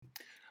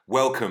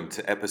Welcome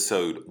to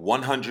episode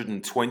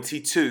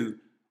 122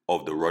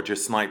 of the Roger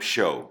Snipes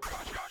Show.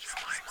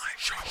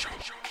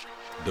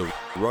 The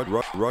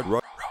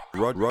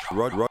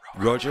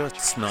Roger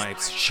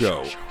Snipes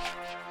Show.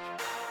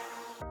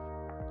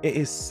 It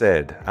is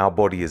said our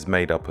body is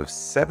made up of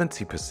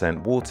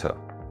 70% water,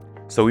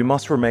 so we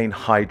must remain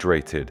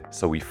hydrated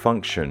so we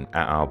function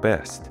at our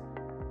best.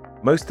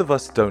 Most of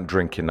us don't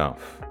drink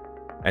enough,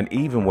 and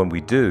even when we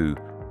do,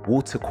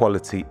 water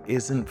quality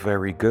isn't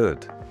very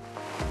good.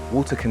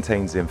 Water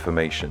contains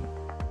information.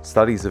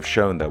 Studies have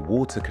shown that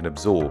water can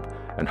absorb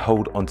and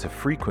hold onto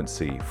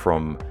frequency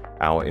from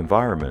our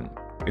environment.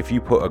 If you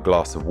put a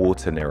glass of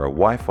water near a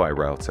Wi-Fi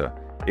router,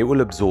 it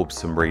will absorb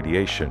some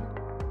radiation.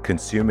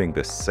 Consuming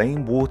the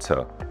same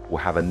water will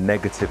have a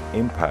negative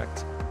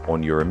impact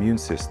on your immune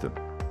system.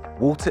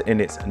 Water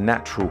in its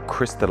natural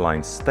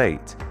crystalline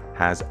state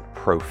has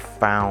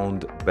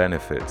profound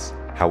benefits.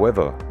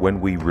 However,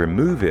 when we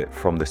remove it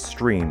from the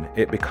stream,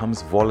 it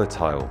becomes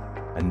volatile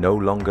and no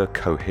longer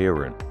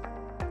coherent.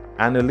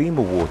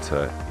 Analema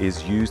water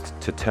is used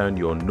to turn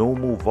your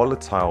normal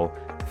volatile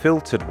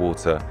filtered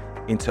water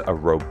into a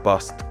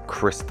robust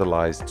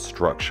crystallized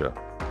structure,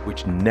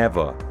 which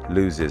never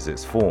loses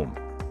its form.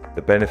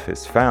 The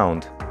benefits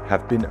found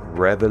have been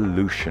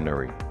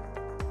revolutionary.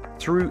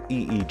 Through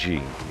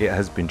EEG, it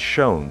has been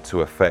shown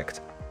to affect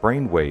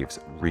brainwaves,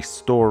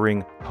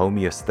 restoring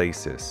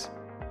homeostasis.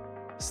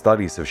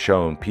 Studies have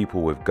shown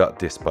people with gut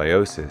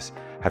dysbiosis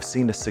have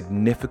seen a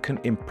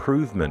significant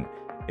improvement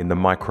in the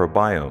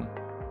microbiome.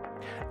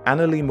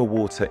 Analema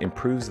water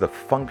improves the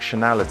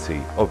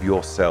functionality of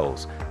your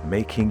cells,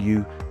 making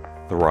you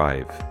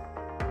thrive.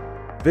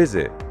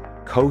 Visit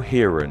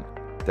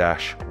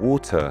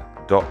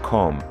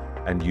coherent-water.com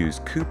and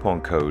use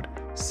coupon code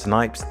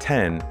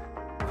SNIPES10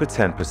 for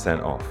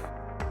 10% off.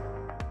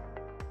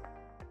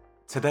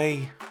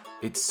 Today,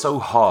 it's so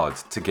hard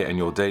to get in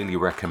your daily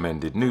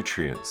recommended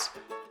nutrients.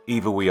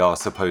 Either we are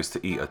supposed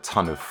to eat a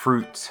ton of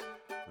fruit,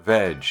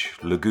 veg,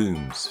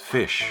 legumes,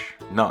 fish,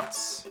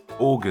 nuts,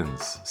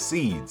 organs,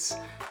 seeds.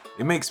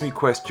 It makes me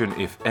question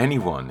if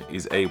anyone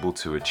is able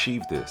to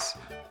achieve this.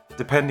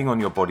 Depending on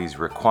your body's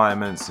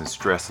requirements and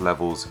stress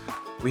levels,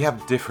 we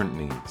have different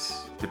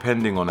needs,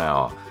 depending on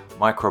our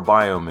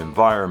microbiome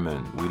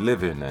environment we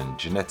live in and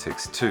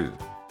genetics too.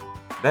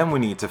 Then we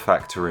need to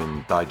factor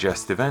in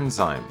digestive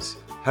enzymes,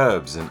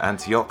 herbs and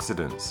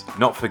antioxidants,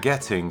 not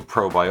forgetting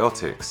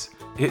probiotics.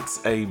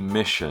 It's a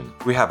mission.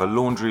 We have a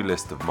laundry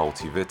list of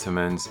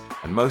multivitamins,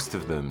 and most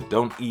of them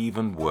don't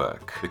even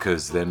work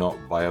because they're not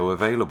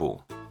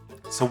bioavailable.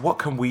 So what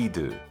can we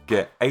do?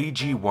 Get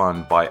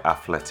AG1 by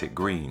Athletic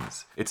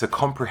Greens. It's a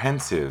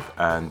comprehensive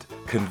and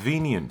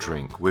convenient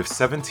drink with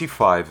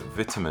 75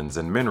 vitamins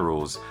and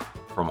minerals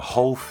from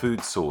whole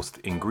food sourced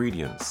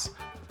ingredients.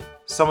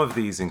 Some of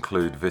these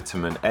include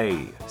vitamin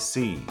A,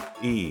 C,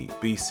 E,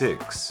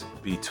 B6,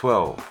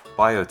 B12,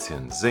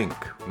 biotin, zinc,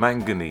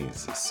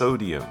 manganese,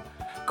 sodium,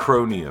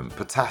 chromium,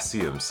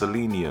 potassium,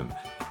 selenium,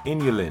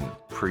 inulin,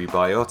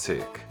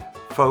 prebiotic,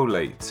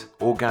 folate,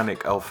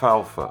 organic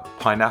alfalfa,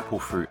 pineapple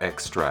fruit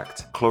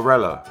extract,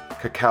 chlorella,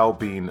 cacao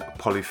bean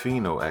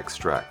polyphenol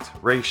extract,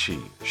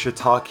 reishi,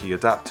 shiitake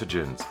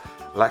adaptogens,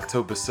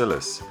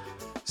 lactobacillus.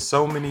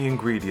 So many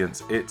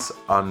ingredients, it's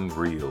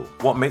unreal.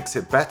 What makes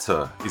it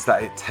better is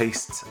that it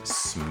tastes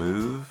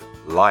smooth,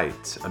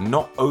 light, and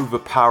not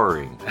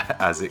overpowering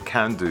as it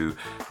can do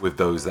with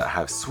those that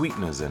have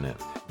sweeteners in it.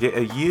 Get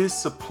a year's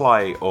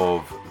supply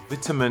of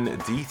vitamin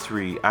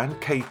D3 and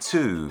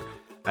K2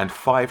 and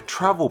 5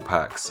 travel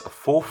packs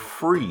for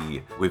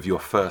free with your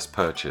first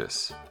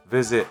purchase.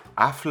 Visit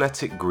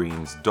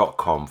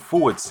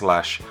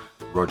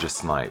athleticgreens.com/Roger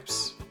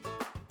Snipes.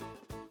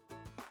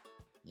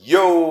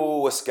 Yo,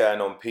 what's going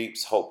on,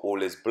 peeps? Hope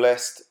all is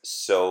blessed.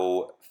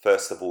 So,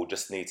 first of all,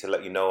 just need to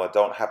let you know I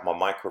don't have my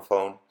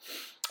microphone.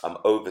 I'm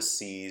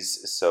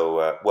overseas, so,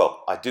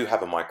 I do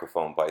have a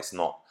microphone, but it's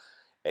not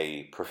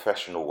a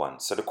professional one.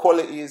 So the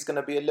quality is going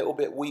to be a little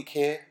bit weak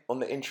here on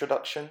the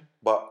introduction,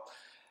 but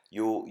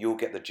you'll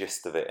get the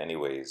gist of it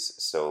anyways.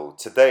 So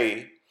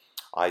today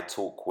I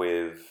talk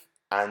with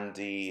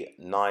Andy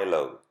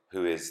Hnilo,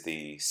 who is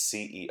the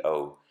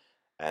CEO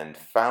and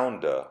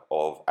founder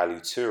of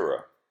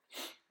Alitura.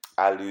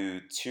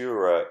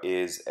 Alitura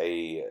is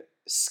a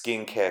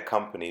skincare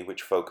company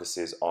which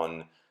focuses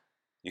on,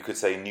 you could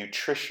say,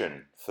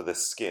 nutrition for the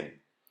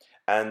skin.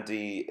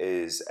 Andy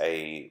is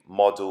a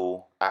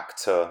model,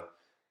 actor,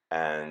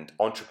 and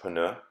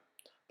entrepreneur,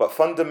 but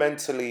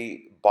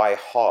fundamentally, by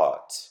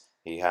heart,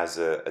 he has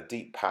a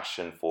deep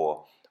passion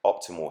for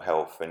optimal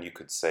health, and you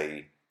could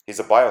say he's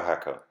a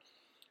biohacker.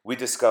 We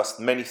discussed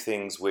many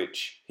things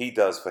which he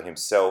does for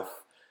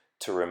himself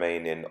to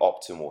remain in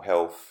optimal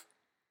health,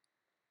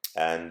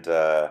 and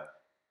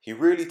he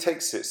really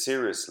takes it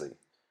seriously.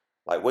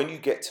 Like when you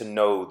get to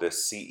know the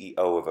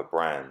CEO of a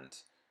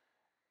brand,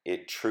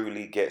 it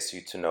truly gets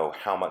you to know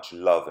how much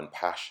love and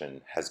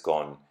passion has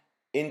gone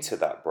into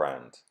that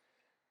brand.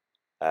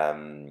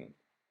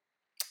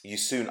 You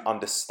soon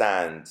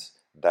understand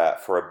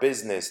that for a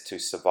business to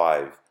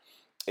survive,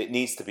 it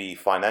needs to be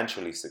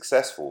financially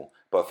successful,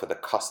 but for the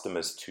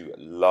customers to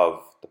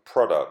love the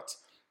product,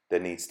 there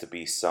needs to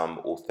be some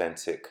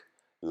authentic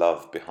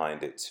love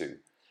behind it too.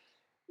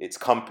 It's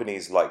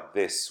companies like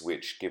this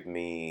which give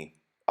me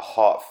a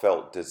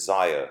heartfelt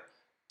desire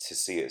to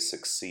see it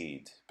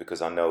succeed,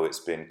 because I know it's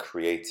been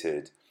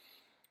created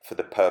for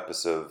the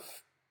purpose of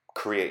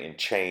creating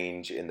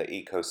change in the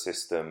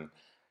ecosystem,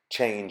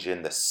 change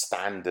in the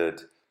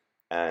standard,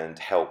 and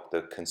help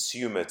the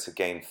consumer to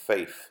gain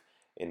faith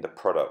in the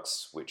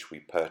products which we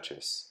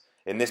purchase.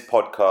 In this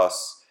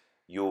podcast,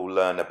 you'll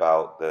learn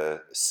about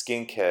the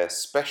skincare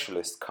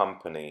specialist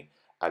company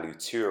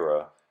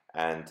Alitura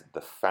and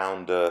the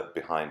founder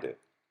behind it.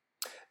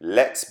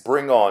 Let's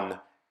bring on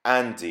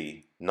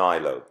Andy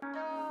Hnilo.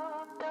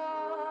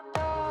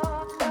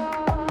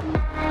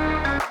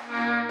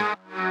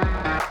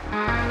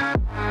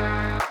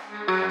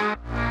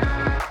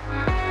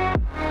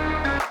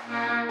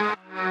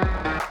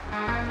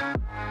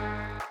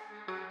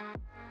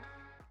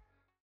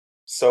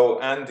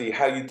 So Andy,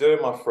 how you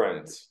doing, my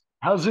friend?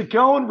 How's it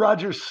going,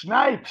 Roger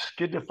Snipes?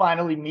 Good to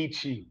finally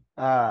meet you.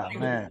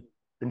 Man,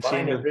 been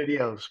seeing your Finally.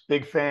 videos.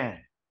 Big fan.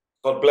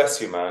 God bless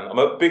you, man. I'm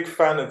a big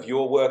fan of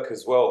your work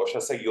as well, or should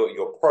I say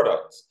your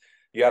product.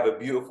 You have a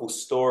beautiful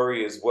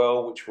story as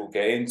well, which we'll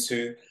get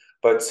into.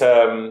 But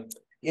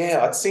yeah,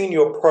 I'd seen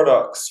your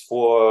products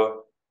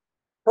for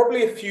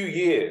probably a few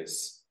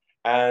years.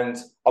 And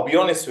I'll be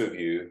honest with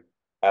you,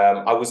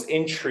 I was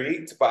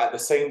intrigued, but at the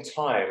same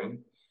time,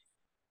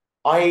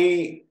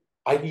 I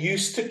I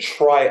used to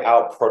try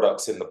out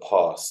products in the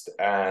past,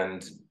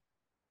 and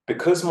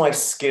because my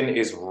skin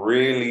is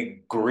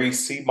really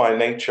greasy by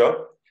nature,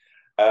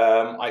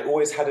 I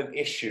always had an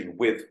issue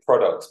with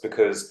products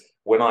because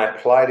when I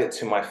applied it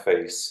to my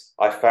face,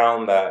 I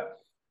found that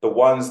the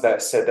ones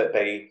that said that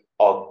they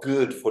are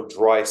good for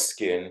dry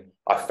skin,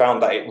 I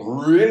found that it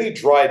really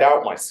dried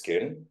out my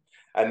skin.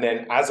 And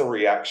then as a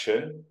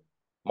reaction,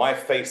 my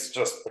face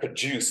just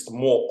produced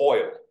more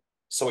oil.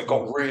 So it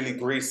got really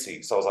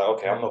greasy. So I was like,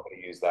 okay, I'm not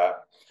going to use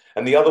that.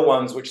 And the other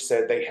ones which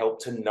said they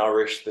help to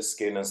nourish the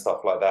skin and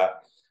stuff like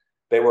that,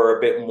 they were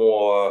a bit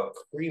more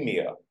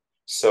creamier.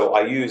 So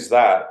I used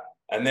that.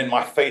 And then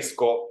my face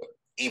got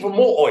even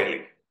more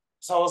oily.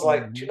 So I was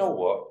like, do you know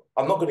what?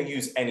 I'm not going to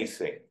use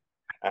anything.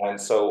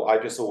 And so I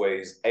just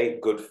always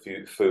ate good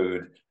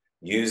food,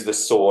 used the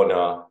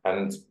sauna,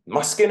 and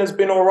my skin has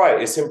been all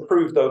right. It's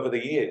improved over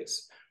the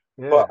years.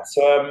 Yeah. But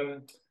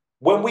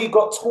when we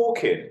got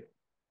talking,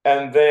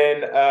 and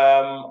then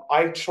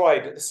I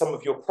tried some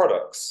of your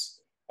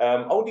products,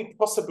 only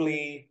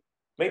possibly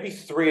maybe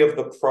three of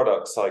the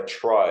products I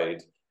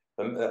tried.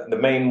 The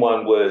main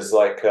one was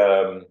like,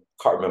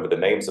 can't remember the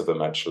names of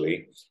them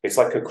actually. It's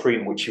like a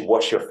cream which you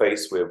wash your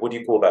face with. What do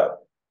you call that?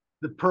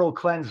 The Pearl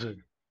Cleanser.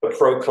 The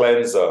Pro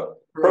Cleanser.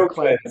 Pearl Pro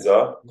Cleanser.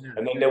 Cleanser. Yeah.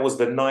 And then there was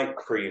the night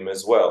cream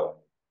as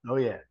well. Oh,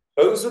 yeah.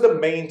 Those are the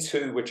main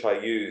two which I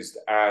used.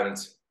 And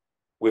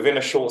within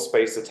a short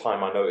space of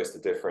time, I noticed the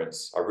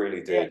difference. I really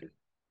Yeah. did.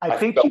 I I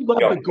think felt you love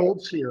the young.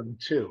 gold serum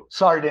too.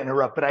 Sorry to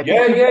interrupt, but I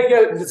Yeah, think you yeah, love yeah.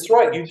 the gold That's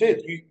right. serum You too.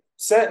 did. You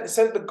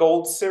sent the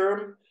gold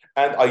serum,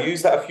 and I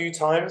used that a few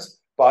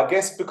times. But I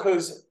guess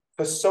because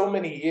for so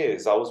many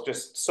years I was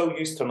just so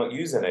used to not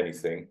using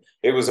anything,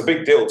 it was a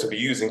big deal to be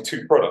using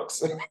two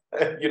products.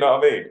 You know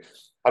what I mean?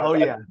 Oh, I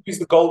yeah.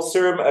 used the gold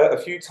serum a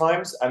few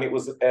times, and it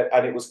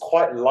was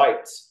quite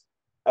light,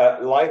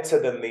 lighter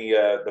than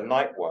the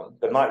night one.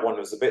 The night one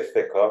was a bit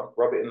thicker.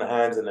 Rub it in the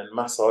hands and then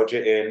massage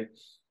it in.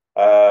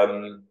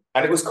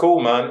 And it was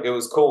cool, man. It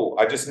was cool.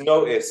 I just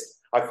noticed,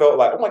 I felt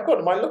like, oh my God,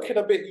 am I looking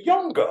a bit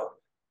younger?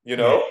 You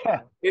know,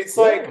 Yeah. it's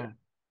like, Yeah.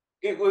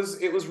 it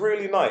was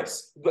really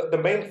nice. The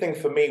main thing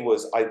for me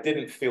was I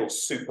didn't feel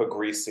super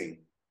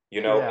greasy.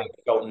 You know, Yeah. it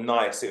felt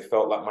nice. It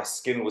felt like my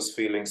skin was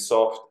feeling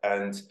soft,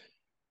 and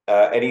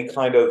any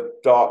kind of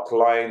dark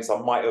lines I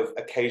might have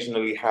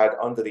occasionally had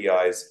under the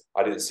eyes,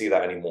 I didn't see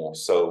that anymore.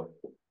 So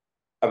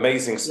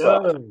amazing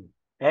stuff. Good.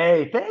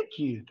 Hey, thank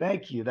you.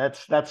 Thank you.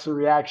 That's the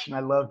reaction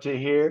I love to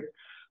hear.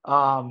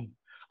 Um,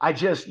 I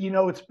just,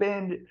 it's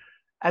been,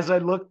 as I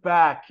look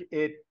back,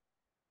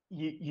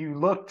 you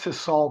look to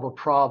solve a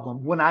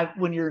problem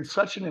when you're in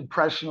such an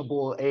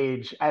impressionable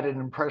age, at an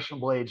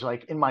impressionable age,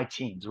 like in my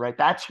teens, right?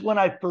 That's when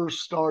I first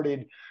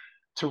started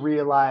to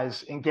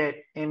realize and get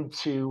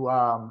into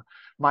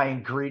my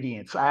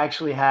ingredients. I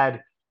actually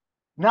had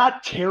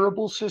not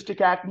terrible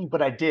cystic acne,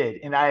 but I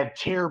did. And I had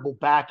terrible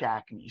back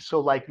acne. So,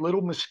 like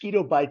little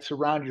mosquito bites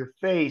around your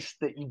face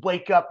that you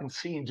wake up and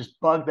see and just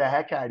bug the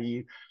heck out of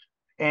you.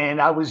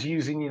 And I was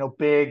using,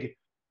 big,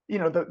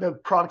 the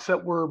products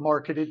that were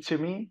marketed to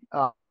me.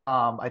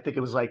 I think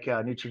it was like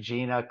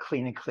Neutrogena,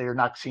 Clean and Clear,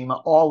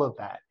 Noxema, all of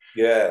that.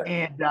 Yeah.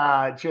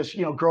 And just,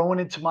 growing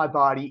into my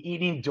body,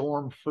 eating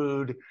dorm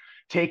food,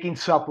 taking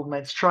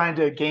supplements, trying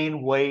to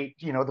gain weight,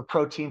 the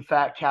protein,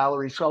 fat,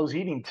 calories. So I was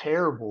eating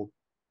terribly.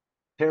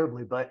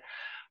 But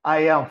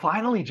I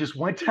finally just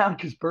went down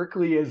because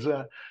Berkeley is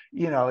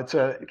it's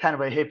a kind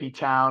of a hippie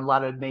town, a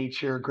lot of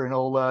nature,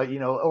 granola,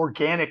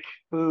 organic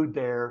food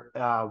there.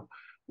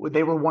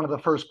 they were one of the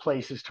first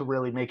places to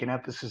really make an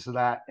emphasis of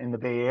that in the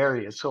Bay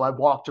Area. So I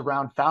walked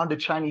around, found a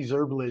Chinese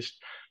herbalist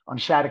on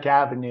Shattuck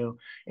Avenue,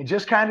 and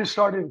just kind of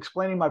started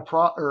explaining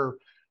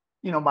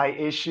my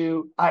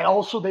issue. I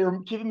also, they were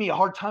giving me a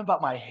hard time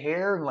about my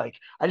hair, and like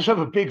I just have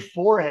a big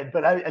forehead.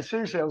 But I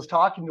seriously, I was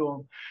talking to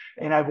them,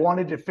 and I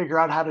wanted to figure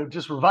out how to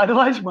just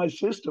revitalize my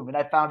system. And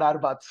I found out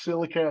about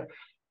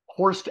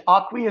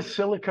aqueous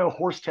silica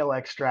horsetail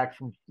extract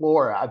from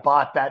Flora. I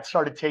bought that,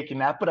 started taking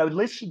that, but I would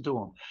listen to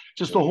them.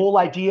 Just the whole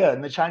idea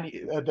and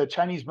the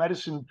Chinese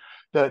medicine,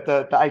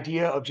 the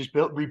idea of just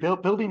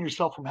rebuilding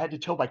yourself from head to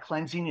toe by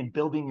cleansing and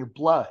building your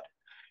blood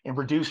and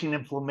reducing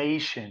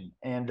inflammation.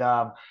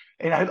 So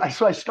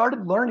I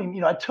started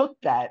learning. I took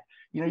that.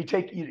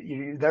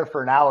 You're there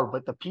for an hour,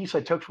 but the piece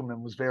I took from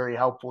him was very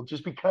helpful,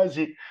 just because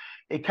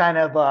it kind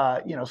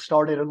of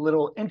started a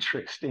little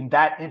interest, and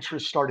that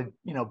interest started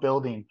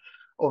building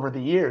over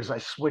the years. I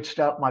switched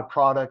up my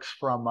products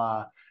from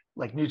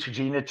like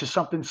Neutrogena to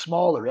something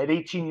smaller at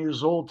 18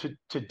 years old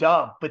to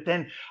Dove. But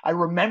then I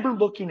remember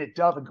looking at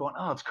Dove and going,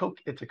 oh,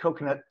 it's a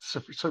coconut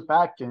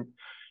surfactant.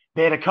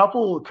 They had a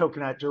couple of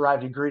coconut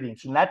derived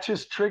ingredients, and that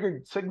just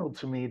signaled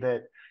to me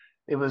that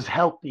it was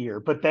healthier.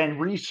 But then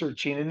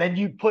researching, and then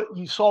you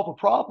solve a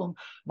problem.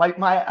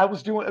 I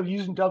was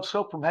using Dove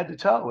soap from head to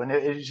toe, and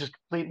it just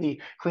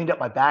completely cleaned up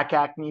my back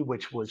acne,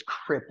 which was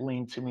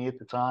crippling to me at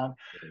the time.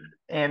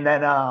 And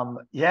then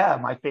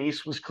my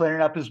face was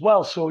clearing up as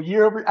well. So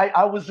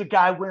I was the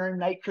guy wearing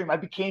night cream. I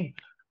became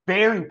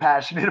very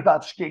passionate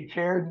about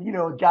skincare.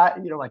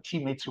 And, my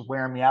teammates were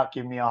wearing me out,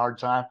 giving me a hard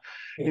time.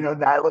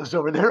 Nyla's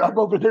over there. I'm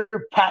over there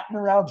patting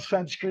around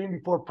sunscreen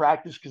before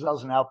practice because I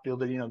was an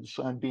outfielder, the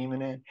sun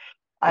beaming in.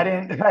 I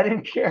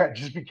didn't care. It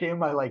just became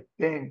my like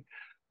thing.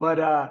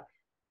 But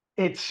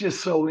it's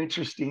just so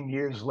interesting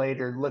years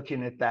later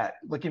looking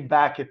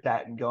back at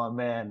that and going,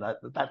 man,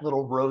 that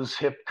little rose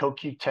hip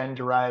CoQ10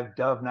 derived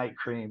Dove night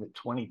cream at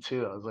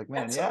 22. I was like,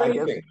 man, That's yeah,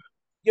 amazing.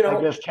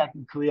 I guess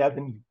technically I've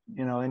been,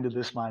 into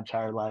this my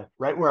entire life,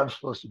 right where I'm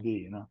supposed to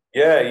be.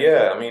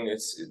 Yeah. I mean,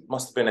 it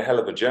must have been a hell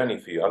of a journey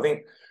for you. I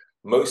think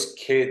most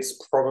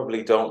kids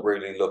probably don't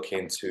really look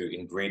into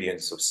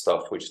ingredients of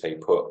stuff which they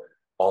put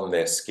on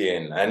their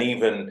skin, and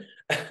even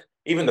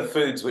the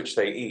foods which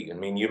they eat. I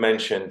mean, you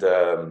mentioned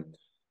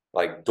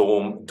like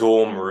dorm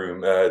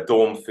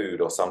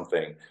food or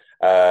something.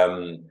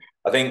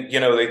 I think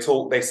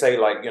they say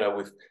like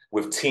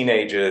with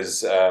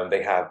teenagers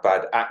they have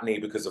bad acne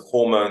because of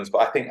hormones,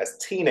 but I think as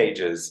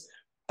teenagers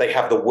they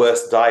have the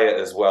worst diet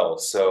as well.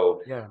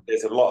 So Yeah,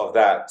 there's a lot of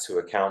that to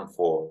account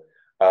for.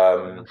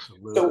 Um,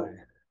 so absolutely.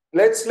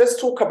 let's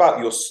talk about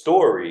your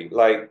story.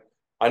 Like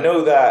I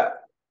know that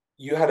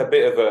you had a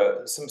bit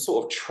of some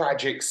sort of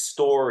tragic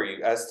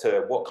story as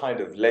to what kind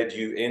of led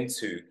you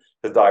into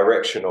the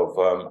direction of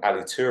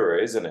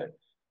Alitura, isn't it?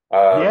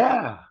 Um,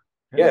 Yeah,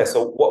 yeah. yeah.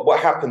 So what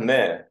happened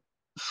there?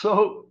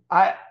 So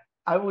I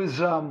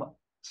was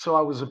I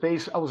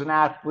was an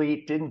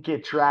athlete, didn't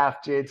get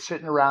drafted,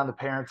 sitting around the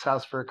parents'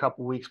 house for a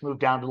couple of weeks,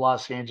 moved down to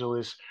Los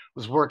Angeles,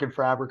 was working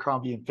for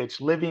Abercrombie and Fitch,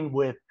 living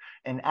with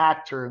an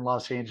actor in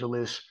Los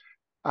Angeles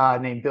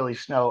named Billy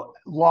Snow.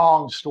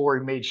 Long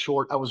story made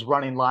short, I was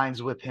running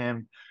lines with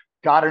him,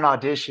 got an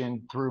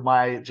audition through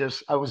I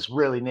was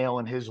really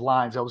nailing his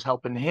lines. I was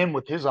helping him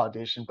with his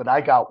audition, but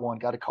I got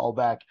a call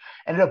back,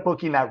 ended up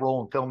booking that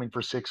role and filming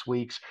for 6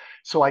 weeks.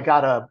 So I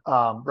got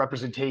a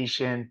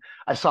representation.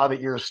 I saw that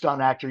you're a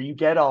stunt actor. You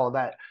get all of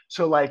that.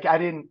 So like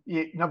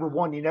number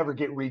one, you never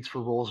get reads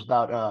for roles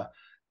without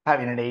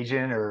having an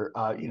agent or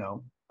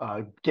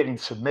getting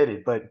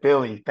submitted. But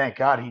Billy, thank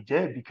God he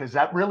did, because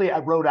that really I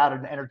wrote out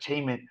an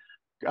entertainment,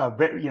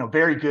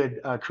 very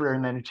good career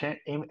in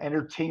the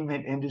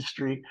entertainment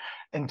industry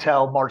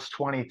until March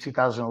 20th,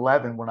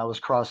 2011, when I was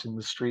crossing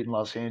the street in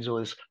Los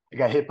Angeles. I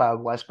got hit by a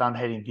westbound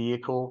heading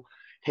vehicle,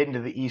 hit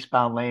into the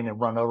eastbound lane and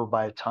run over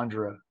by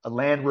a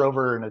Land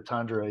Rover and a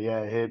Tundra.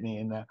 Yeah, it hit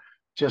me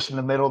just in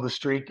the middle of the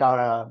street.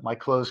 Got my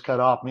clothes cut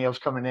off me. I was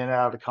coming in and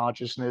out of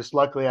consciousness.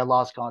 Luckily, I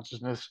lost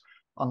consciousness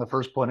on the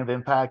first point of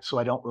impact, so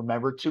I don't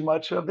remember too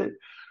much of it.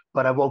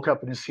 But I woke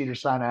up in a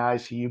Cedars-Sinai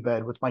ICU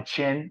bed with my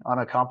chin on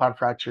a compound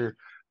fracture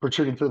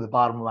protruding through the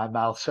bottom of my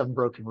mouth, 7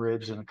 broken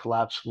ribs, and a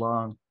collapsed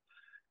lung.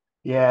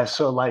 Yeah,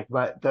 so like,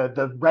 but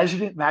the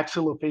resident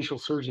maxillofacial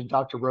surgeon,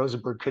 Dr.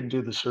 Rosenberg, couldn't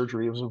do the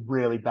surgery. It was a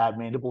really bad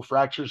mandible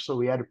fracture, so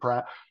we had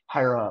to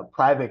hire a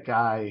private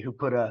guy who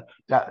put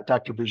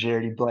Dr.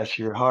 Bergerdi, bless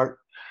your heart.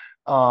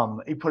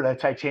 He put a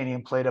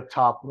titanium plate up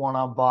top, one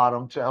on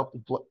bottom to help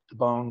the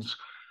bones,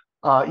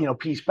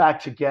 piece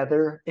back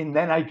together. And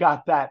then I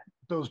got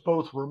those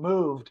both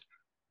removed.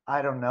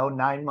 I don't know,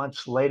 9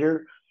 months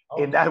later.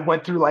 And I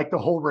went through like the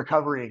whole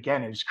recovery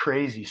again. It was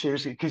crazy,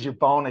 seriously, because your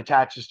bone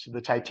attaches to the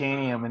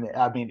titanium. And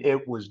I mean,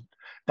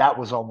 that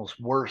was almost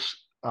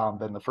worse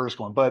than the first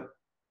one. But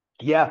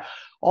yeah,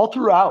 all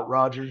throughout,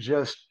 Roger,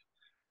 just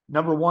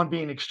number one,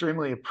 being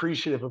extremely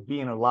appreciative of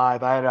being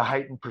alive. I had a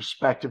heightened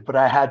perspective, but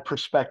I had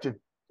perspective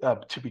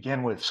to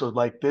begin with. So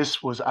like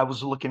I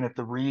was looking at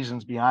the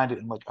reasons behind it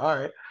and like, all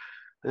right,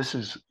 this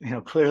is,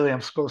 clearly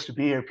I'm supposed to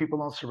be here. People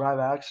don't survive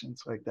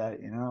accidents like that,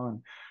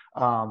 and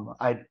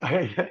I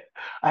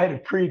had a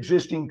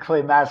pre-existing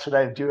clay mass that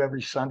I do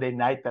every Sunday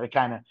night that I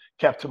kind of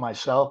kept to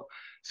myself.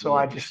 So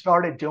I Mm. just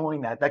started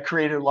doing that. That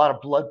created a lot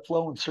of blood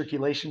flow and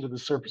circulation to the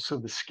surface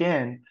of the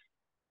skin.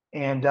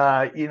 And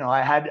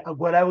I had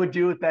what I would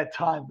do at that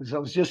time was I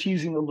was just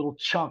using a little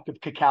chunk of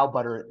cacao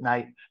butter at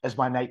night as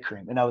my night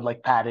cream, and I would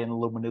like pat in a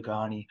little manuka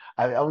honey.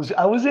 I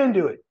was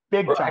into it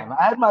big Right. time.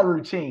 I had my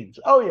routines.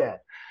 Oh yeah.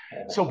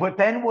 So, but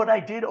then what I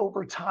did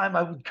over time,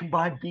 I would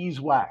combine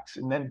beeswax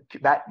and then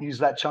use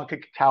that chunk of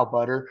cacao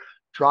butter,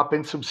 drop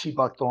in some sea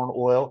buckthorn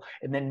oil,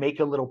 and then make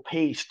a little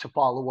paste to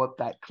follow up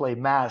that clay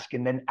mask,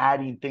 and then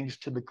adding things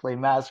to the clay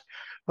mask.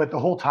 But the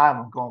whole time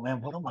I'm going,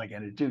 man, what am I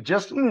going to do?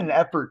 Just in an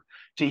effort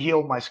to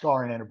heal my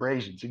scarring and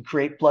abrasions and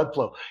create blood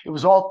flow. It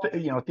was all,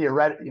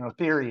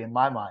 theory in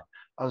my mind.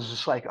 I was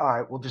just like, all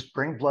right, we'll just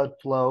bring blood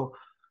flow,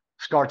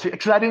 scar tissue,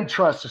 because I didn't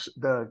trust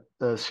the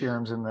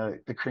serums and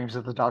the creams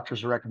that the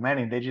doctors were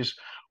recommending. They just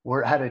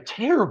had a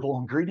terrible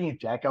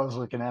ingredient deck. I was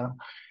looking at them,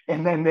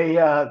 and then they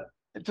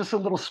just a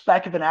little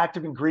speck of an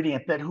active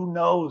ingredient that who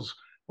knows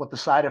what the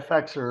side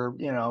effects are.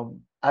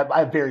 I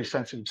have very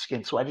sensitive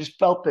skin, so I just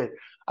felt that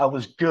I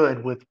was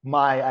good with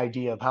my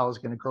idea of how I was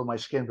going to grow my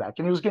skin back,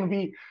 and it was going to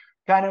be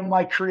kind of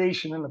my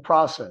creation in the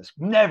process.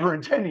 Never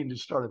intending to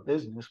start a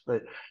business,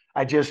 but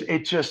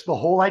the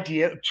whole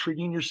idea of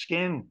treating your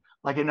skin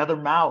like another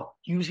mouth,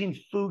 using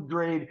food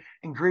grade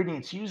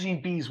ingredients,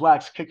 using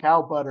beeswax,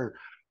 cacao butter,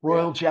 Yeah.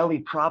 royal jelly,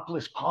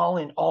 propolis,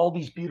 pollen, all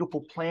these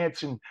beautiful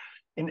plants and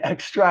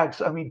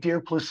extracts. I mean, deer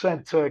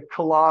placenta,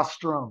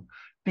 colostrum,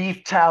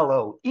 beef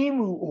tallow,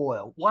 emu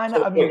oil. Why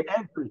not? So I mean,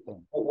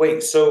 everything.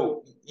 wait,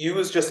 so you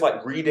was just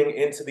like reading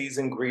into these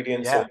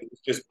ingredients and Yeah. you was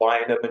just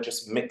buying them and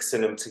just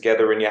mixing them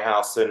together in your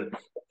house and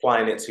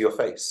applying it to your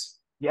face.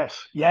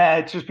 Yes. Yeah.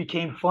 It just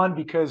became fun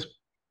because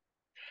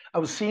I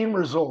was seeing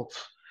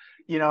results.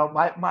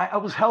 I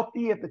was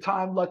healthy at the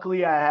time.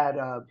 Luckily, I had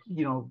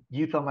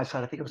youth on my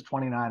side. I think I was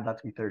 29, about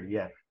to be 30.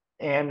 Yeah.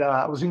 And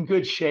I was in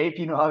good shape.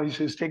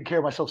 Obviously, I was taking care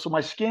of myself. So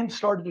my skin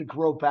started to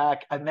grow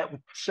back. I met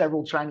with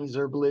several Chinese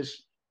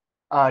herbalists,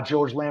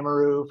 George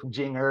Lamoureux from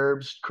Jing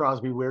Herbs,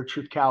 Crosby Weir,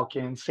 Truth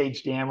Calkins,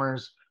 Sage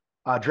Dammers,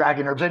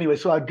 Dragon Herbs. Anyway,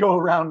 so I'd go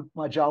around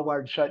my jaw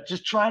wired shut,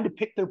 just trying to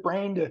pick their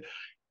brain to,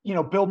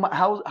 build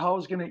how I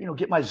was going to,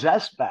 get my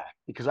zest back,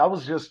 because I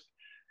was just,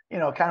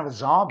 kind of a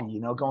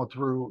zombie, going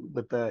through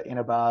with the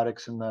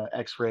antibiotics and the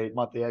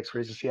monthly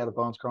x-rays to see how the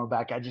bones growing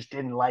back. I just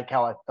didn't like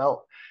how I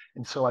felt.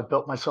 And so I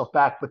built myself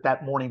back with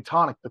that morning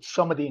tonic. But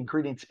some of the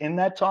ingredients in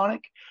that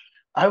tonic,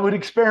 I would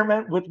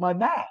experiment with my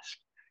mask.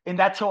 And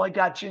that's how I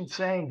got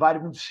ginseng,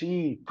 vitamin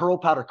C, pearl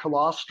powder,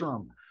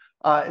 colostrum,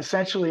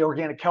 essentially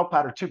organic kelp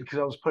powder too, because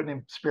I was putting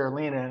in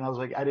spirulina, and I was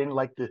like, I didn't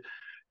like the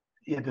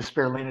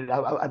spirulina.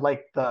 I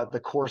like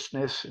the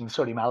coarseness and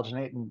sodium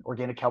alginate and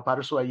organic kelp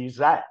powder, so I use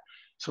that.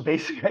 So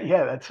basically,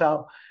 yeah, that's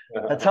how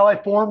I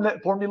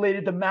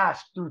formulated the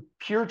mask, through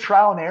pure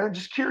trial and error,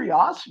 just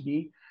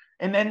curiosity,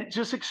 and then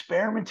just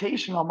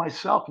experimentation on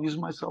myself, using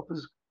myself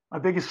as my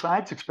biggest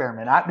science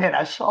experiment.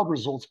 I saw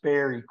results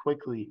very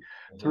quickly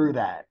through Mhm.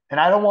 that, and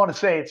I don't want to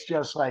say it's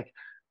just like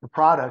the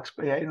products,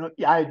 but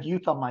I had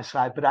youth on my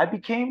side, but I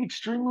became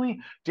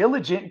extremely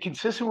diligent and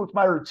consistent with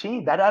my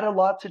routine. That had a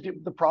lot to do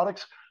with the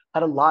products,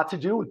 had a lot to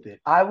do with it.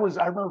 I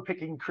remember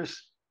picking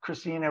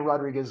Christina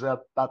Rodriguez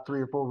up about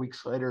 3 or 4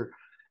 weeks later.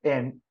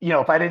 And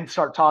if I didn't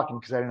start talking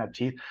because I didn't have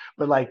teeth,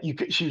 but like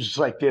she was just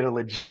like did a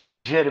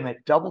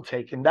legitimate double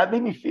take, and that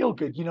made me feel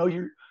good.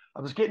 I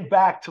was getting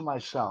back to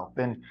myself,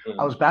 and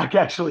I was Mhm. back.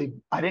 Actually,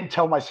 I didn't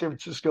tell my San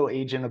Francisco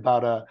agent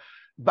about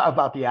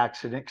the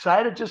accident, because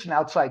I had just an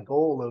outside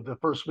goal of the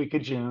first week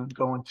of June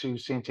going to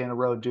Santana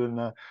Row, doing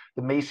the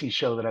Macy's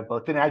show that I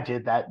booked, and I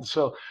did that. And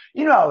so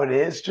you know how it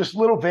is, just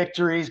little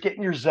victories,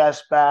 getting your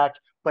zest back.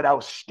 But I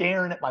was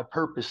staring at my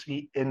purpose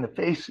in the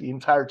face the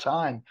entire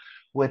time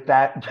with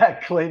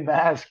that clay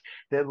mask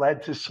that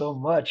led to so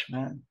much,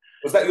 man.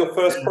 Was that your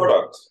first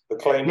product, the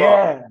clay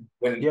mask?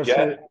 Yeah. Yes, Yeah,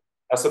 sir.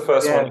 that's the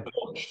first one Yeah. you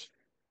launched.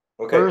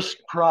 Okay.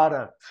 First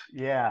product.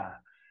 Yeah.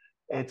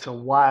 It's a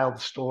wild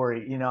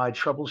story. I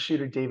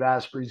troubleshooted Dave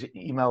Asprey's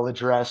email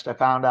address. I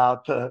found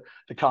out the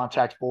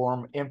contact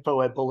form,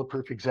 info at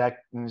Bulletproof Exec,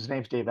 and his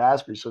name's Dave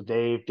Asprey. So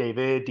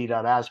David,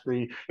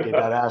 D.Asprey,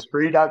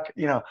 Dave.Asprey.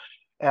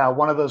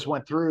 One of those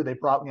went through. They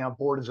brought me on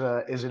board as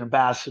an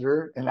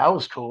ambassador, and that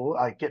was cool.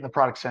 Getting the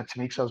product sent to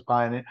me because I was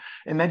buying it,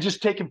 and then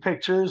just taking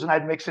pictures, and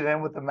I'd mix it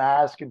in with the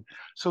mask. And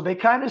so they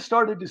kind of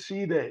started to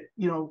see that,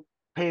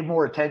 pay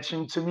more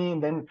attention to me.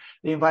 And then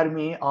they invited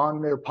me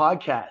on their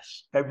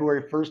podcast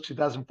February 1st,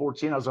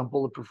 2014. I was on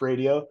Bulletproof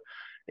Radio,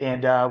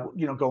 and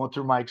going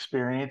through my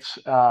experience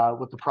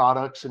with the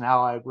products and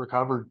how I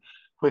recovered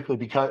quickly,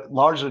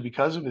 largely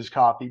because of his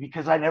coffee,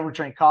 because I never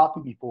drank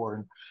coffee before.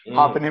 And Mm.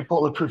 hopping in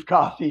Bulletproof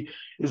Coffee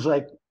is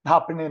like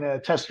hopping in a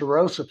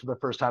Testarossa for the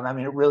first time. I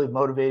mean, it really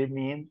motivated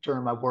me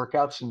during my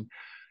workouts. And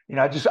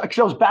because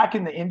I was back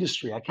in the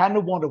industry, I kind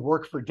of wanted to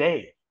work for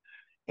Dave.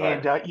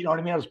 Right. And you know what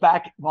I mean? I was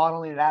back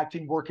modeling and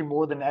acting, working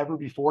more than ever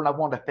before, and I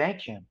wanted to thank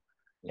him.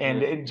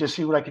 and just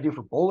see what I could do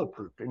for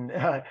bulletproof. And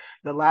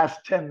the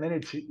last 10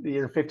 minutes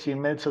or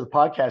 15 minutes of the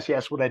podcast, he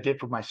asked what I did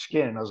for my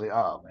skin. And I was like,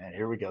 oh man,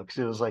 here we go. Cause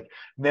it was like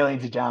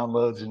millions of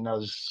downloads and I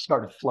was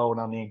started flowing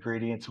on the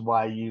ingredients and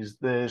why I use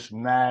this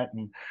and that.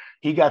 And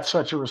he got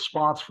such a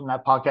response from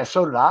that podcast.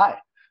 So did I.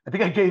 I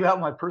think I gave out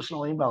my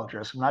personal email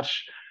address. I'm not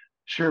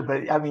sure,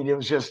 but I mean, it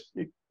was just,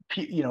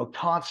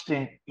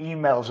 constant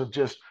emails of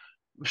just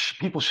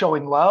people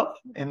showing love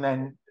and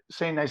then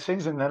saying nice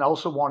things and then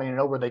also wanting to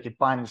know where they could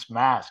find this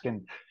mask.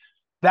 And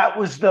that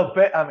was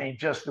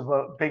just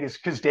the biggest,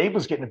 because Dave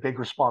was getting a big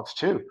response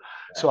too.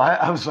 So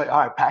I was like, all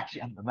right,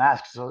 packaging the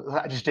mask. So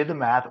I just did the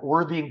math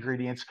or the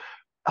ingredients.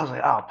 I was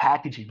like, oh,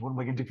 packaging, what am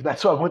I going to do for that?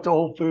 So I went to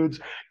Whole Foods,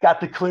 got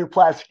the clear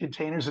plastic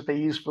containers that they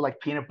use for like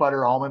peanut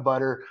butter, almond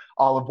butter,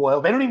 olive oil.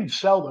 They don't even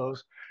sell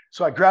those.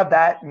 So I grabbed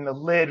that and the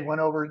lid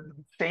went over,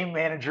 same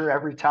manager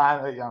every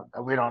time.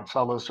 We don't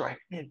sell those. So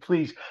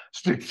please,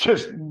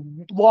 just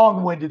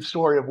long-winded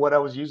story of what I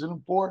was using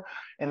them for.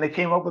 And they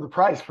came up with a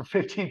price for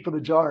 15 for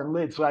the jar and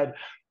lid. So I had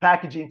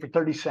packaging for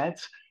 30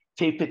 cents,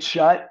 taped it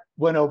shut,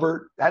 went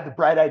over, had the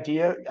bright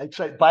idea.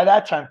 By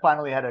that time,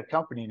 finally had a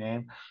company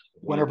name.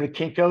 Went over to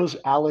Kinko's,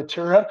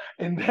 Alitura,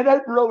 and then I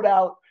wrote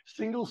out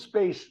single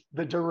space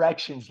the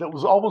directions. That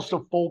was almost a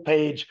full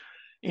page,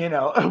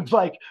 of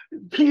like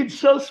being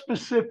so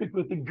specific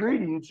with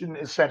ingredients and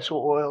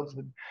essential oils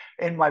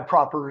and my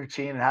proper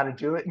routine and how to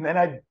do it. And then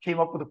I came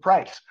up with a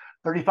price.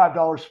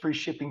 $35 free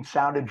shipping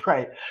sounded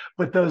right.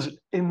 But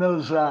in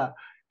those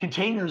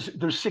containers,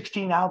 there's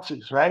 16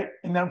 ounces, right?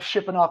 And then I'm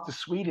shipping off to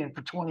Sweden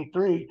for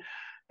 23.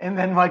 And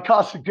then my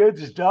cost of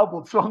goods is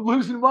doubled. So I'm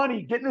losing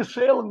money, getting a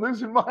sale and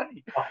losing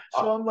money.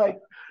 So I'm like,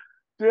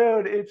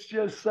 dude, it's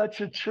just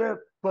such a trip.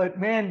 But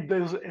man,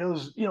 it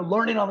was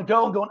learning on the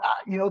go and going,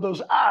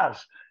 those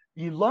ahs,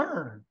 you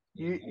learn,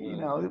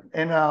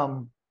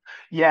 and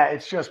yeah,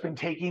 it's just been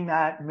taking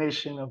that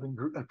mission of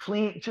a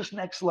clean, just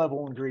next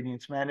level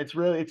ingredients, man.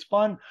 It's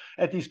fun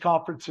at these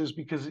conferences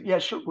because yeah,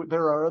 sure,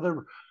 there are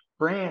other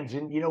brands,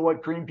 and you know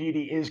what, Green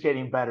Beauty is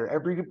getting better.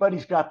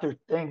 Everybody's got their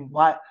thing.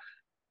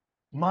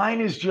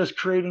 Mine is just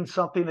creating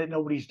something that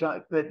nobody's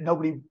done, that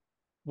nobody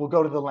will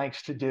go to the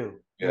lengths to do.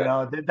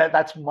 Yeah.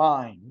 That's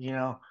mine.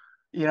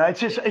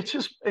 It's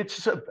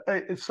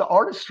the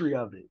artistry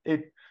of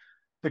it.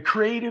 The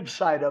creative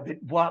side of it,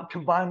 while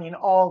combining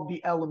all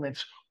the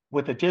elements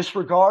with a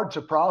disregard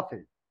to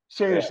profit.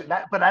 Seriously,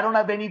 but I don't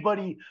have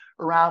anybody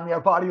around me.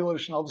 Our body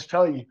lotion, I'll just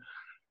tell you,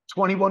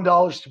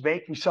 $21 to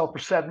make. We sell for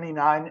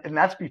 $79, and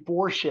that's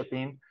before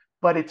shipping.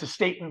 But it's a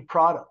statement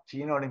product.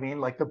 You know what I mean?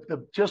 Like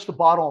just the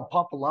bottle and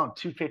pump alone,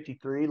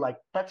 $253. Like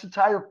that's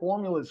entire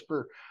formulas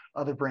for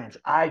other brands.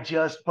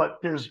 But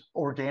there's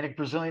organic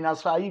Brazilian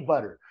acai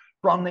butter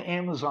from the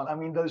Amazon. I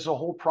mean, there's a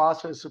whole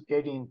process of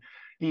getting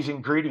these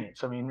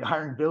ingredients. I mean,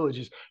 Iron Village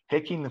is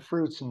picking the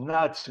fruits and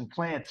nuts and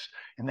plants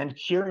and then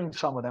curing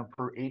some of them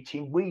for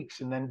 18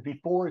 weeks. And then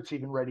before it's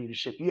even ready to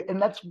ship. And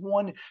that's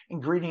one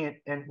ingredient.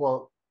 And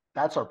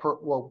that's an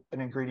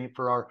ingredient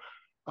for our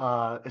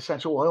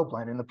essential oil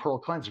blend in the Pearl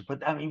Cleanser.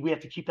 But I mean, we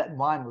have to keep that in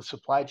mind with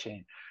supply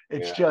chain.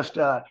 It's just,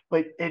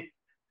 but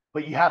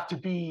you have to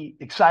be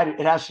excited.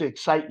 It has to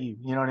excite you.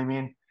 You know what I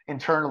mean?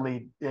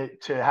 Internally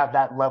to have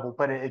that level.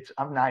 But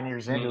I'm 9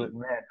 years into it,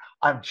 man.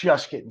 I'm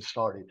just getting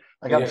started.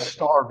 Like I'm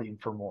starving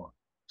for more.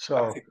 So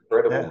that's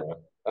incredible, man.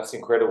 That's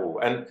incredible.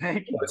 And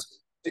thank you.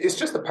 It's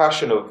just the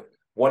passion of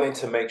wanting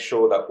to make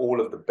sure that all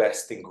of the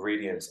best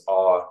ingredients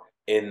are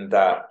in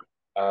that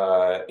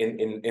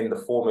in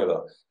the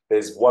formula.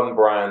 There's one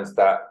brand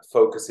that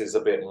focuses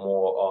a bit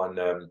more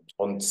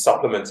on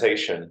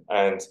supplementation,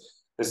 and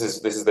this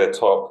is their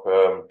top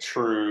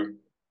True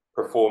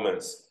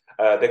Performance.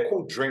 They're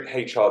called Drink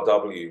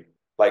HRW.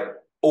 Like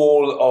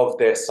all of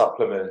their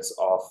supplements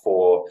are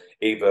for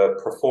either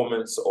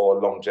performance or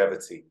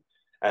longevity,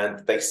 and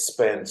they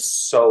spend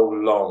so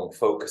long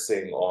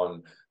focusing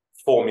on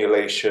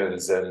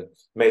formulations and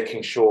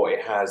making sure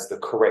it has the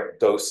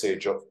correct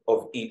dosage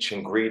of each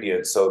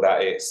ingredient so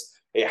that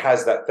it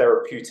has that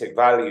therapeutic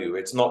value.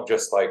 It's not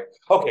just like,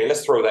 okay,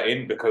 let's throw that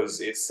in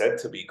because it's said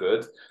to be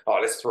good. Oh,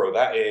 let's throw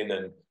that in.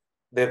 And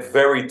they're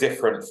very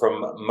different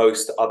from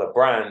most other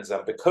brands.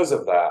 And because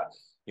of that,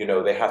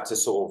 they have to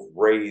sort of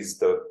raise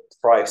the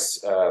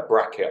price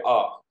bracket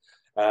up.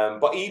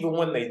 But even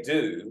when they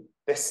do,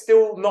 they're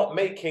still not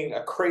making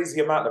a crazy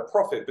amount of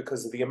profit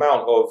because of the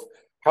amount of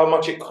how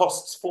much it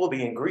costs for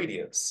the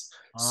ingredients.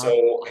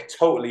 So I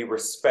totally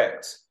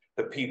respect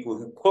the people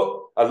who put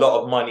a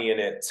lot of money in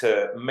it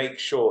to make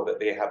sure that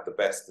they have the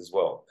best as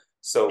well.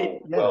 So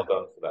well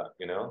done for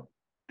that,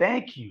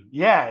 Thank you.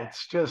 Yeah,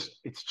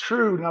 it's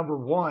true, number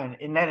one.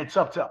 And then it's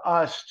up to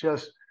us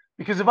just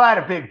because if I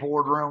had a big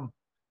boardroom,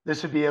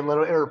 this would be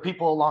or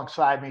people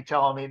alongside me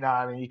telling me, no,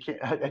 I mean, you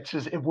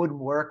can't, it wouldn't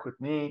work with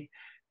me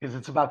because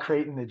it's about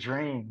creating the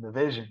dream, the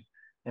vision,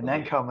 and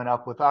then coming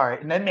up with, all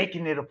right, and then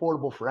making it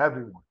affordable for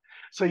everyone.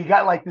 So you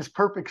got like this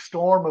perfect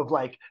storm of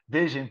like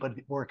vision, but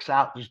it works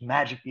out. There's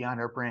magic behind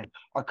our brand.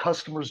 Our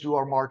customers do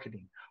our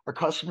marketing. Our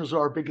customers are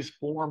our biggest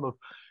form of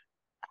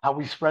how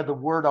we spread the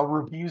word. Our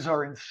reviews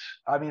are,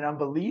 I mean,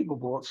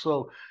 unbelievable.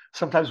 So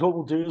sometimes what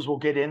we'll do is we'll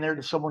get in there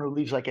to someone who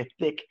leaves like a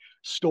thick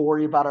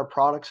story about our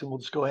products, and we'll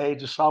just go, "Hey,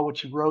 just saw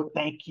what you wrote.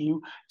 Thank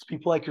you." It's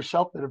people like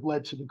yourself that have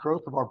led to the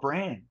growth of our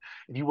brand.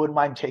 If you wouldn't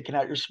mind taking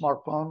out your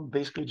smartphone,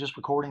 basically just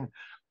recording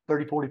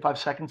 30, 45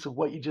 seconds of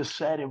what you just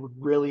said, it would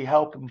really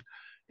help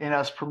in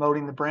us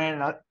promoting the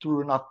brand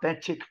through an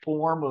authentic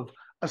form of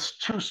a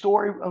true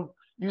story of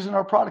using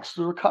our products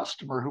through a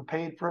customer who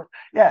paid for it.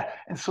 Yeah.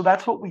 And so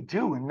that's what we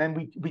do. And then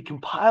we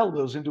compile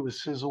those into a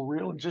sizzle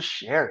reel and just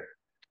share it.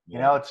 You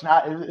know, it's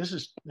not, this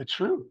is the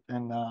truth.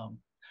 And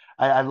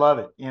I love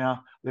it. You know,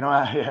 we don't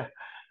have,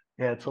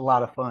 yeah, it's a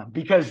lot of fun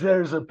because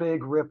there's a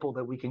big ripple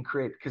that we can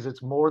create because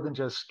it's more than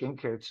just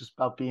skincare. It's just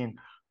about being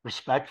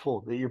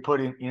respectful that you're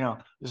putting, you know,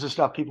 this is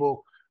stuff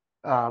people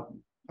uh,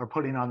 are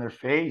putting on their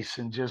face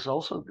and just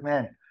also,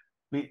 man,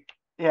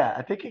 yeah,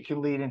 I think it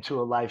can lead into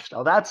a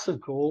lifestyle. That's the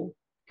goal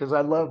because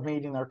I love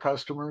meeting our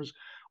customers.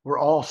 We're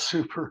all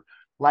super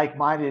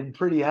like-minded and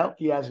pretty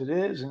healthy as it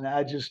is. And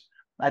I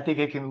think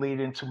it can lead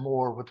into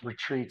more with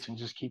retreats and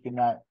just keeping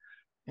that,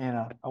 you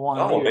know, I want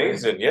to Oh, meet it.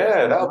 amazing.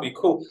 Yeah, that would be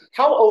cool.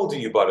 How old are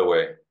you, by the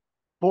way?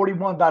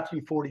 41, about to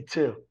be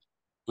 42.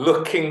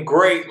 Looking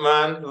great,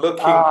 man.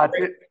 Looking Ah,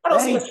 great. I don't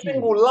see a thank you.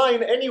 single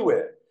line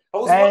anywhere. I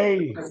was wondering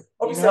Hey, because you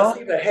obviously I know,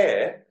 see the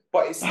hair,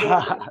 but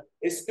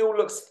it still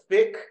looks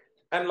thick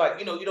and like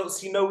you don't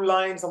see no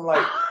lines. I'm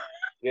like,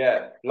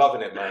 yeah,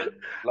 loving it, man.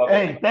 Loving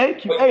it. hey,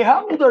 thank you. Wait, Hey,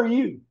 how old are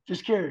you?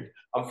 Just curious.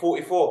 I'm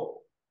 44.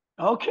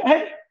 Okay.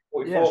 Yeah,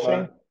 44, man.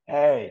 same.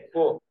 Hey,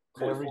 44.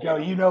 there we 44, go.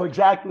 man. You know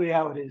exactly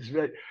how it is.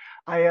 But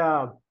I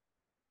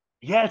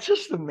yeah, it's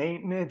just the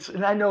maintenance.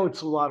 And I know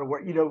it's a lot of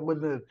work. You know,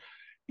 when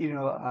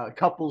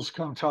couples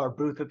come to our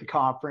booth at the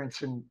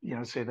conference and, you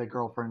know, say their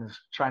girlfriend is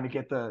trying to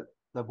get the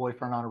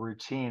boyfriend on a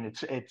routine,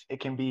 it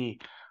can be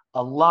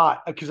a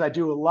lot because I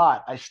do a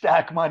lot. I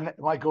stack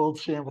my gold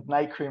stand with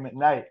night cream at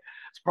night.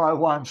 It's probably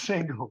why I'm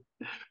single.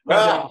 But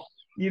Ah,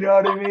 you know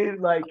what I mean?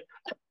 Like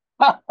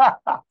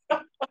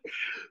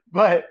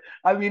but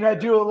I mean, I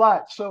do a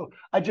lot. So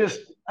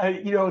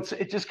you know,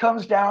 it just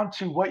comes down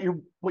to what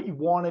you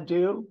want to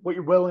do,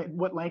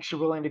 what lengths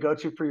you're willing to go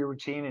to for your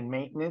routine and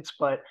maintenance.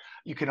 But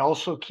you can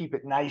also keep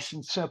it nice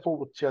and simple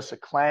with just a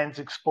cleanse,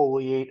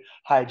 exfoliate,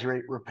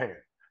 hydrate,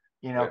 repair.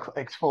 You know,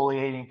 yeah.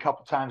 exfoliating a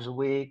couple times a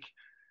week,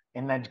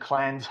 and then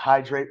cleanse,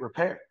 hydrate,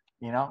 repair.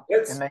 You know, and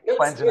Let's then let's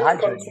cleanse and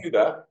let's come hydrate. to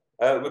that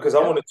because I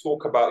Yep. want to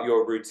talk about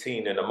your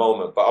routine in a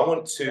moment, but Yeah.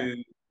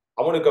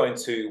 I want to go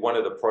into one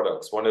of the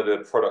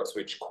products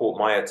which caught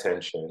my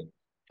attention.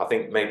 I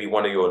think maybe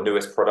one of your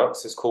newest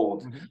products is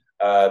called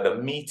Mhm. the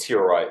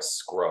Meteorite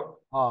Scrub.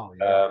 Oh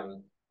yeah.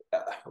 Um, uh,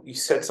 you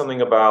said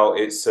something about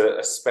it's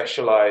a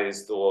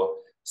specialized or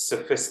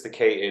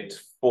sophisticated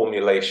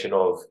formulation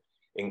of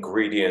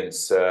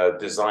ingredients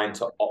designed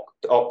to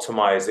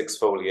optimize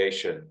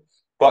exfoliation.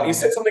 But you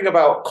said Mhm. something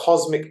about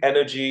cosmic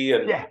energy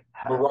and Yeah.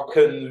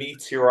 Moroccan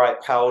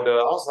meteorite powder.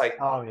 I was like,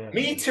 Oh yeah.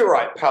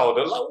 meteorite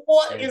powder? Like,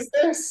 what Yeah. is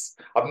this?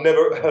 I've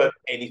never Yeah. heard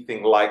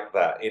anything like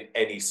that in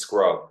any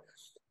scrub.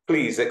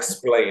 Please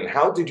explain.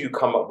 How did you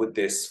come up with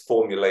this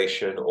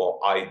formulation or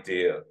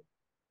idea?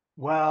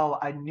 Well,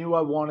 I knew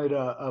I wanted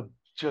a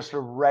just a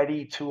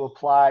ready to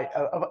apply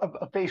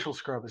a facial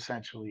scrub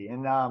essentially,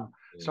 and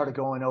started Mm.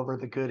 going over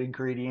the good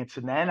ingredients.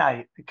 And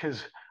then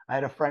because I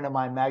had a friend of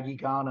mine, Maggie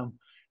Ghanem,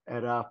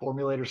 at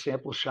Formulator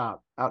Sample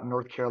Shop out in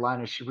North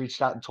Carolina, she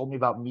reached out and told me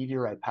about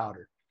meteorite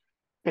powder,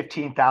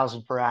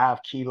 15,000 for a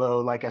half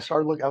kilo. Like I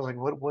started looking, I was like,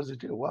 what does it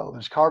do? Well,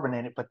 there's carbon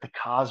in it, but the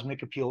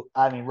cosmic appeal.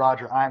 I mean,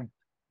 Roger, I'm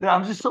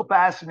just so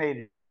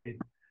fascinated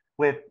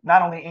with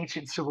not only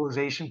ancient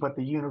civilization, but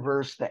the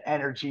universe, the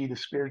energy, the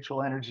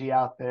spiritual energy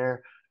out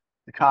there,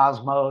 the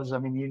cosmos. I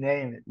mean, you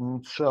name it.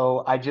 And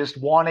so I just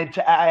wanted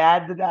to I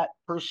added that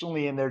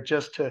personally in there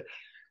just to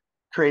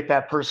create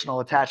that personal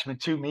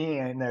attachment to me.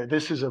 And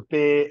this is a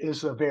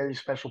very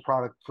special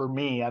product for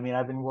me. I mean,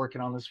 I've been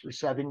working on this for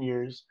 7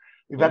 years.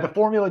 We've had the Mm.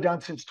 formula done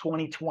since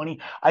 2020.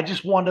 I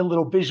just wanted a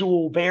little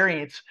visual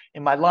variance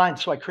in my line.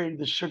 So I created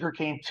the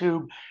sugarcane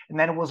tube and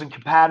then it wasn't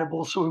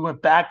compatible. So we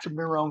went back to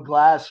Miron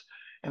glass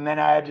and then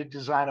I had to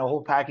design a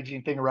whole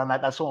packaging thing around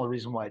that. That's the only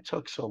reason why it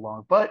took so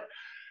long. But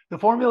the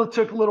formula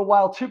took a little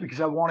while too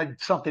because I wanted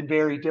something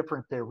very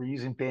different there. We're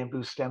using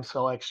bamboo stem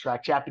cell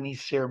extract,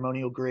 Japanese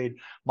ceremonial grade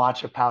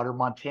matcha powder,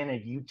 Montana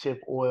U-tip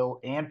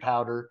oil and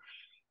powder,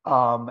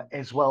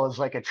 as well as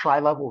like a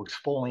tri-level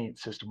exfoliant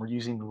system. We're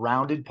using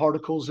rounded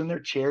particles in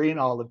there, cherry and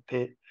olive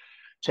pit,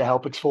 to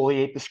help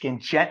exfoliate the skin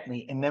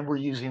gently. And then we're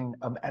using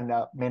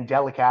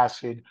mandelic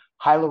acid,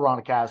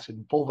 hyaluronic acid,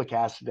 and fulvic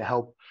acid to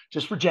help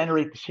just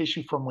regenerate the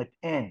tissue from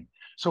within.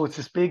 So it's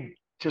this big,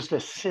 just a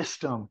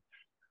system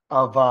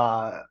of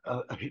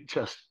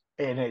just,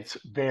 and it's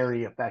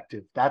very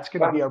effective. That's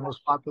going to be our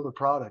most popular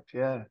product.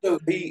 Yeah. So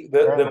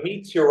Yeah. the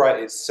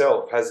meteorite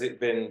itself, has it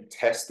been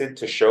tested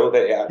to show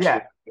that it actually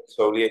Yeah.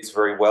 exfoliates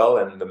very well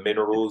and the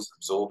minerals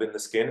absorb in the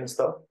skin and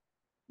stuff?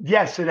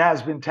 Yes, it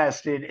has been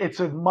tested. It's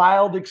a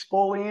mild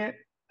exfoliant. It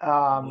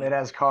Mm.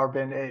 has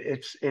carbon.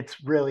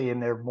 It's really in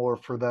there more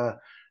for the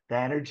the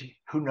energy.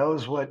 Who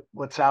knows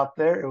what's out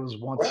there? It was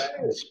once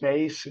in Right.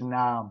 space, and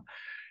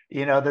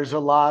there's a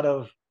lot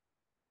of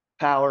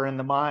power in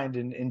the mind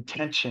and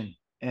intention,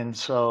 and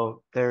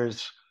so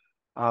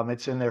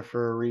it's in there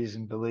for a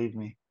reason, believe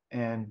me.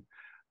 And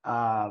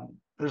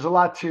there's a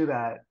lot to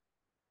that.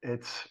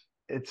 It's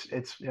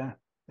it's yeah,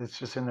 it's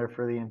just in there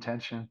for the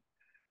intention.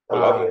 I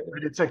love it.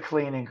 But it's a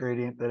clean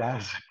ingredient that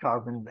has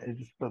carbon.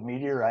 The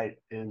meteorite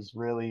is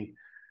really,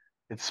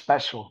 it's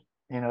special.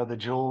 The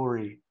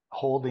jewelry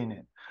holding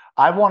it.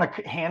 I want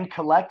to hand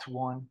collect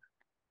one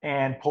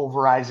and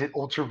pulverize it,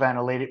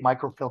 ultraventilate it,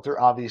 microfilter,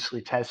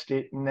 obviously test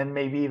it, and then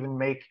maybe even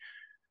make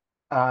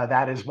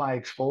that as my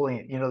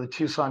exfoliant. The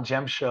Tucson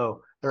Gem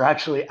Show, they're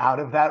actually out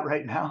of that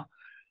right now.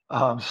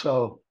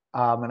 So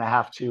I'm gonna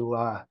have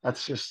to.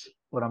 That's just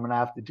what I'm gonna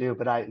have to do.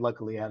 But I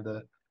luckily have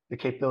the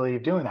capability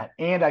of doing that,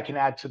 and I can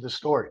add to the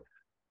story.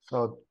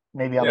 So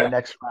maybe on the Yeah.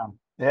 next round.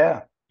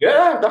 Yeah.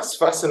 Yeah, that's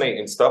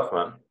fascinating stuff,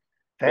 man.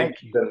 Maybe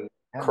Thank you. you can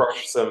Yeah.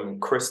 crush some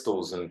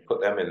crystals and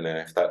put them in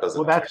there if that Well,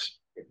 doesn't that's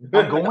I'm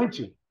affect going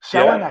to Yeah.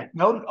 selenite.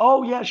 No,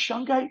 oh yeah,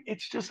 shungite.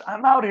 It's just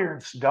I'm out here in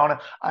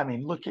Sedona. I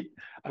mean, look at.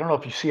 I don't know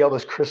if you see all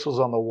those crystals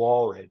on the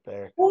wall right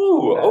there.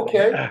 Ooh,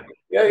 okay.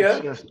 Yeah, It's yeah.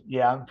 just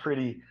yeah, I'm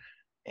pretty.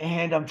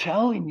 And I'm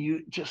telling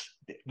you, just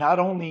not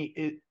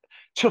only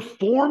to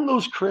form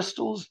those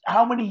crystals,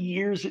 how many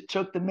years it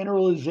took, the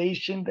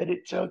mineralization that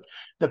it took,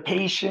 the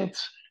patience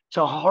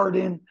to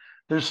harden.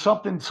 There's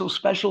something so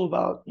special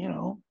about,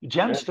 Yeah.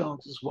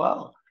 gemstones as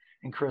well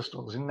and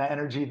crystals and the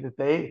energy that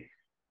they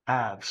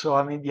have. So,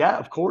 I mean, yeah,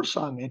 of course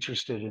I'm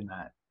interested in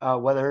that.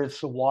 Whether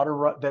it's the water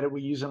that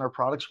we use in our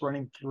products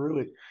running through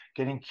it,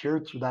 getting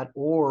cured through that,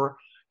 or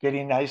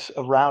getting nice,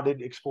 a rounded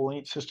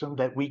exfoliant system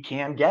that we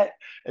can get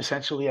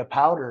essentially a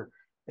powder.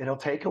 It'll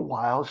take a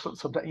while,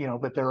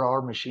 but there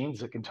are machines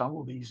that can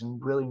tumble these and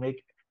really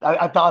make.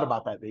 I thought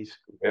about that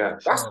basically. Yeah,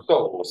 that's So so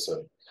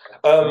awesome.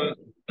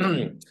 thank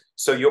you.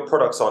 So your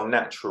products are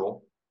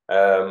natural.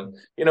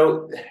 You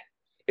know,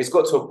 it's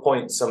got to a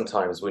point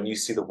sometimes when you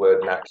see the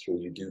word natural,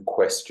 you do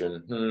question,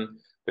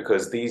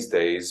 because these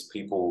days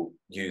people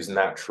use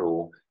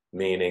natural,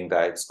 meaning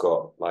that it's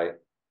got like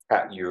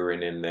cat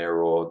urine in there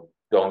or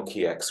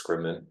donkey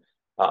excrement.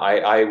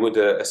 I would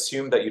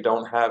assume that you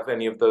don't have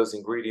any of those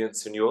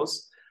ingredients in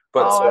yours,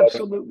 but Oh,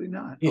 absolutely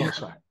not. Oh, yeah.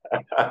 sorry.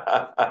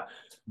 But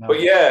No.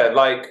 yeah,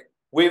 like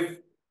with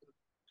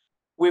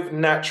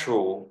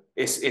natural,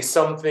 it's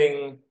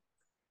something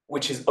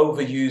which is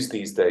overused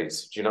these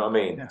days. Do you know what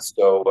I mean? Yeah.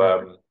 So,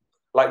 Yeah.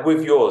 like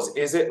with yours,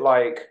 is it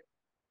like,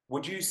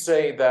 would you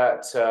say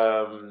that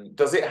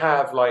does it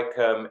have like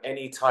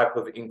any type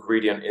of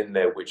ingredient in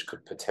there which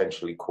could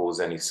potentially cause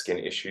any skin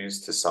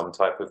issues to some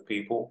type of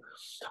people?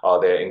 Are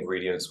there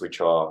ingredients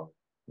which are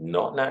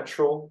not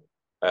natural,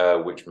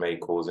 which may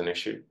cause an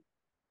issue?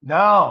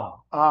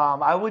 No.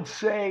 I would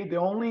say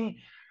the only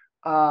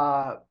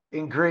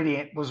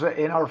ingredient was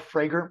in our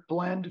fragrant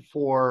blend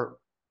for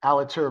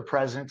Alitura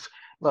Presence.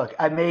 Look,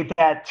 I made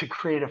that to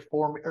create a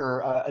form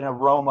or an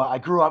aroma. I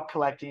grew up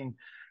collecting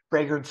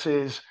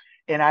fragrances,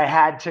 and I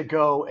had to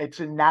go. It's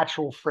a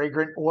natural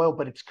fragrant oil,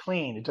 but it's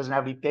clean. It doesn't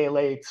have any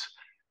phthalates,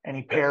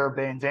 any Yeah.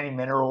 parabens, any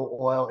mineral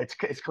oil.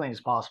 It's clean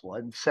as possible.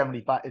 And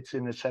 75. It's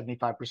in the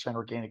 75%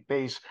 organic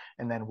base,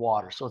 and then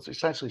water. So it's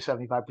essentially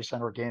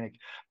 75% organic.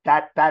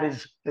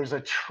 There's a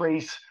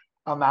trace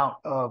amount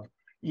of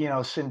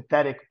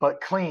synthetic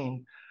but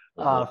clean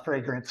Mhm.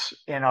 fragrance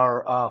in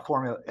our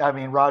formula. I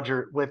mean,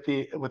 Roger,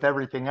 with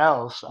everything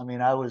else, I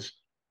mean, I was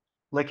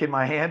licking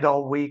my hand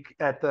all week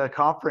at the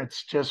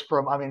conference just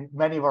from. I mean,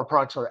 many of our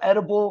products are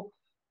edible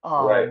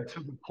Right. to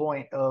the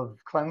point of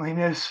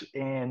cleanliness,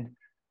 and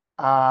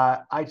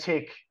I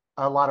take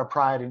a lot of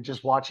pride in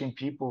just watching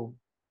people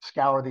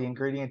scour the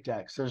ingredient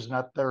decks.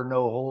 There are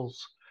no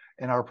holes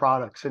in our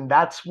products, and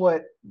that's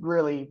what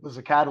really was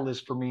a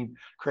catalyst for me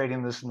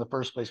creating this in the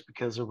first place,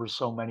 because there were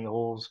so many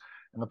holes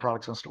in the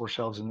products on store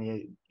shelves in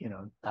the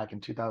back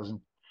in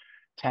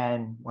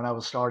 2010 when I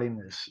was starting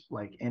this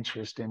like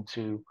interest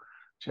into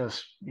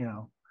just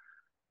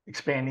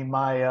expanding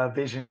my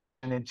vision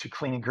into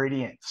clean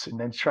ingredients, and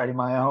then trying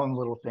my own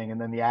little thing, and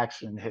then the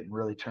accident hit and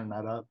really turned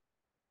that up.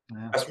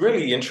 Yeah. That's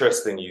really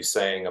interesting you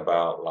saying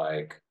about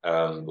like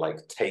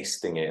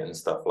tasting it and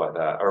stuff like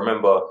that. I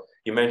remember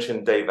you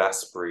mentioned Dave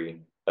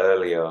Asprey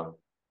earlier.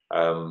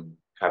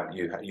 Have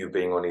you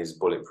being on his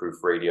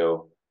Bulletproof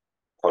Radio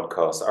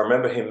podcast? I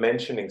remember him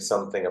mentioning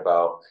something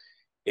about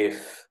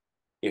if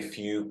if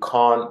you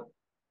can't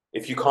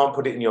if you can't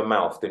put it in your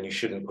mouth, then you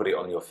shouldn't put it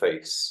on your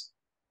face.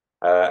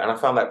 And I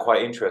found that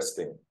quite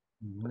interesting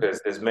Mhm. because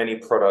there's many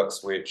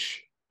products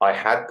which I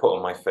had put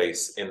on my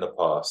face in the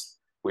past,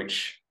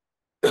 which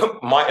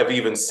might have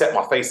even set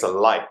my face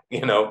alight,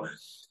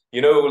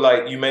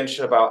 like you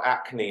mentioned about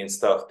acne and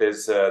stuff.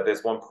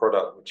 There's one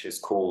product which is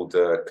called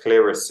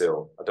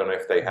Clearasil. I don't know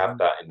if they have Mhm.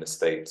 that in the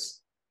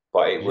States,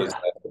 but it was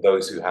Yeah. for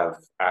those who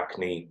have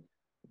acne.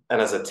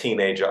 And as a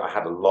teenager, I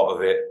had a lot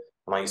of it,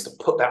 and I used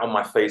to put that on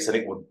my face, and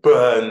it would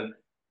burn.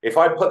 If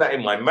I put that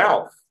in my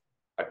mouth,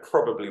 I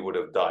probably would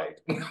have died.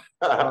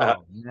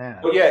 Oh man.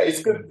 But yeah,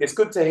 it's good. It's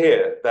good to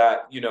hear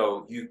that,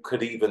 you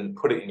could even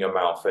put it in your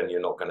mouth and you're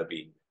not going to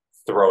be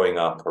throwing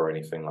up or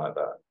anything like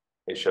that.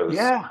 It shows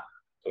Yeah.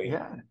 clean.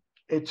 Yeah.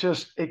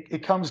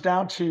 It comes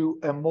down to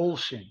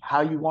emulsion, how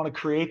you want to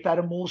create that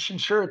emulsion.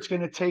 Sure, it's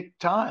going to take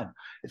time.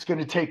 It's going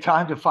to take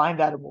time to find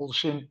that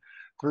emulsion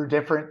through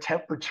different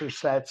temperature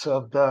sets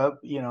of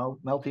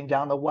melting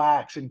down the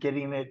wax and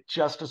getting it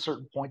just a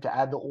certain point to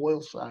add the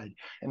oil side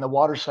and the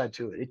water side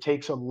to it. It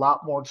takes a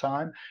lot more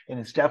time and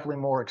it's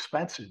definitely more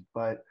expensive,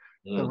 but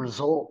the Mm.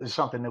 result is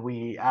something that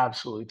we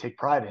absolutely take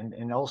pride in.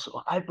 And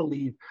also, I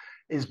believe,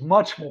 is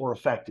much more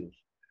effective.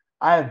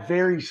 I have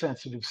very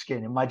sensitive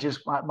skin, and my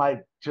just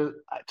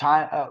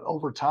time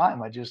over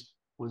time, I just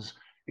was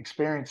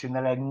experiencing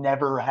that I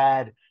never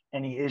had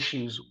any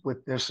issues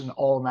with this an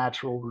all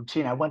natural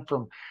routine. I went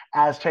from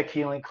Aztec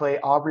Healing Clay,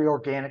 Aubrey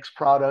Organics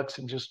products,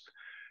 and just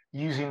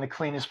using the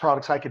cleanest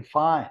products I could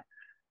find.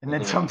 And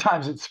then Mhm.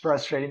 sometimes it's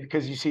frustrating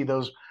because you see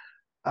those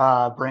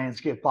brands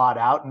get bought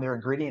out and their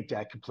ingredient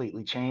deck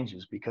completely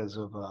changes because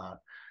of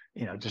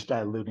just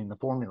diluting the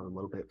formula a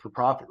little bit for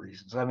profit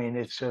reasons. I mean,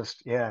 it's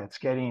just it's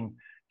getting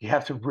you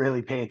have to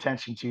really pay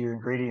attention to your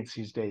ingredients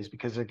these days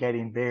because they're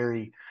getting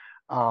very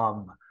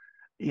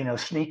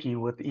sneaky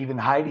with even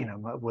hiding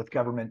them with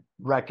government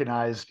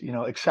recognized,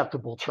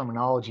 acceptable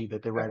terminology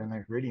that they write in their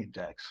ingredient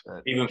decks.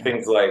 Even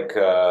things like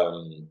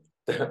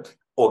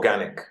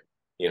organic,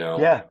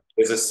 Yeah,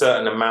 there's a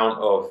certain amount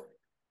of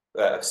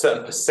a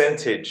certain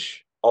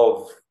percentage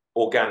of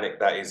organic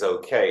that is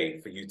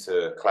okay for you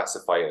to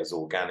classify it as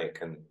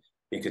organic, and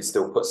you could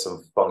still put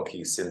some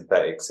funky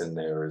synthetics in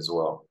there as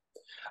well.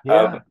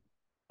 Um, yeah,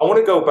 I want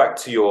to go back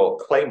to your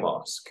clay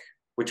mask,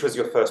 which was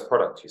your first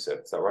product, you said.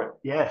 Is that right?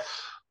 yes,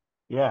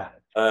 yeah.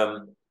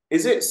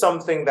 Is it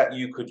something that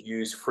you could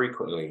use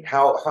frequently?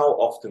 How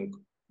often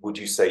would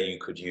you say you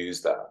could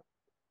use that?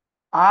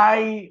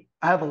 I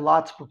have a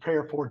lot to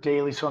prepare for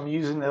daily, so I'm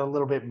using it a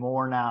little bit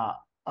more now.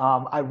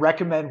 I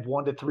recommend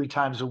 1 to 3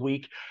 times a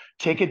week.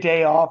 Take a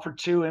day off or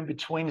two in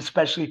between,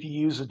 especially if you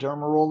use a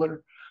derma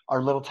roller,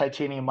 our little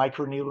titanium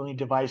microneedling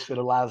device that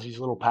allows these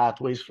little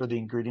pathways for the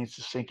ingredients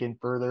to sink in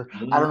further.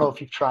 I don't know Mm.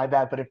 if you've tried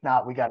that, but if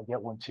not, we got to get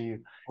one to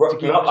you. It's a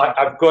No, game changer.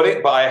 I've got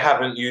it, but I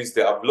haven't used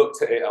it. I've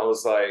looked at it. I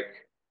was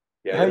like,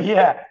 yeah,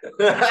 Yeah.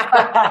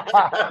 yeah.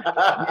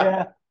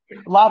 Yeah,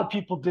 a lot of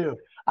people do.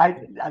 I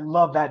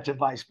love that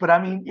device, but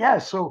I mean, yeah.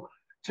 So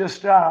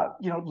just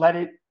let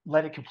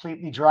it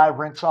completely dry,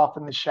 rinse off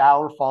in the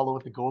shower, follow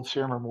with the gold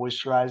serum or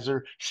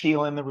moisturizer,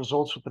 seal in the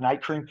results with the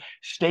night cream.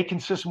 Stay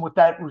consistent with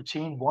that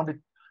routine 1 to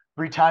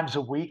 3 times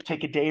a week.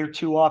 Take a day or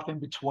two off in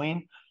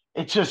between.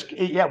 We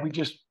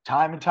just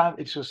time and time.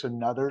 It's just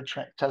another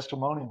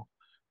testimonial.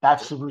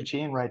 That's the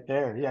routine right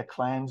there. Yeah,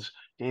 cleanse,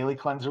 daily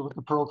cleanser with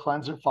the pearl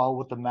cleanser, follow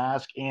with the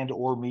mask and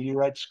or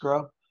meteorite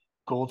scrub,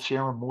 gold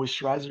serum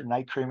moisturizer,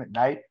 night cream at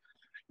night.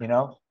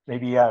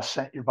 Maybe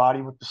scent your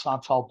body with the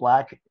Santal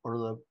Black or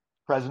the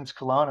Presence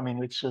Cologne. I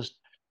mean, it's just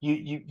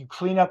you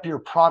clean up your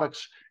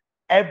products,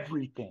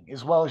 everything,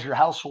 as well as your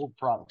household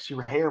products,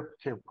 your hair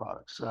care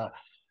products.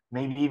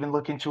 Maybe even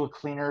look into a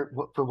cleaner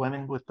for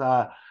women with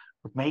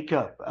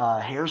makeup,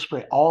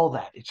 hairspray, all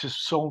that. It's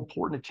just so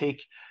important to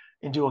take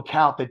into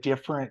account the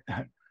different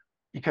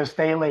because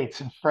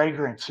phthalates and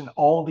fragrance and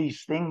all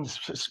these things.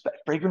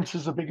 Fragrance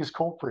is the biggest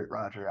culprit,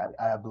 Roger,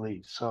 I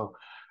believe. So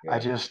I Yeah.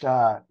 just,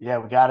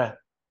 we gotta,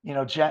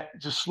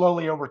 just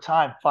slowly over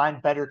time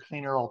find better,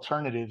 cleaner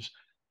alternatives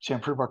to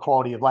improve our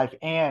quality of life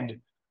and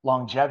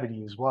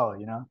longevity as well.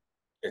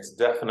 It's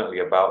definitely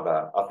about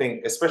that. I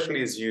think,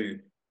 especially as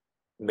you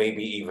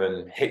maybe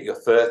even hit your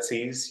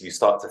 30s, you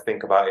start to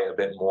think about it a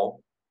bit more.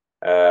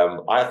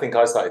 I think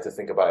I started to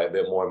think about it a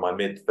bit more in my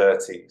mid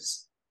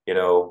 30s.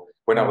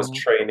 When I was Mm-hmm.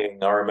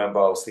 training, I remember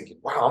I was thinking,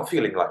 wow, I'm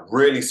feeling like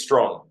really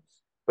strong.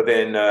 But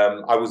then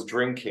I was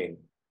drinking,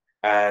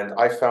 and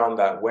I found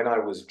that when I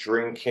was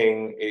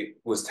drinking, it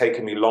was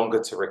taking me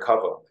longer to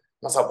recover.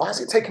 I was like, why is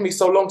it taking me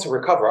so long to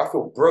recover? I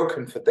feel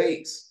broken for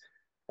days.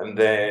 And Mm-hmm.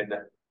 then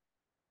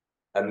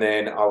and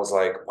then I was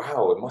like,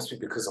 wow, it must be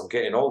because I'm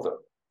getting older.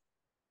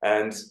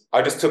 And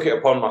I just took it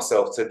upon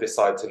myself to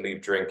decide to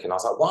leave drinking. I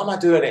was like, why am I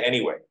doing it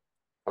anyway?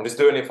 I'm just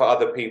doing it for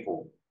other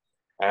people.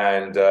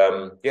 And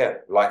yeah,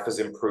 life has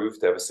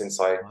improved ever since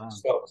I Wow.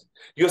 stopped.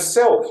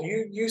 Yourself,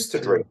 you Me used to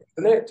drink,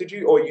 too. didn't it? Did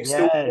you, or you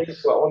still Yes. drink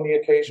like, on the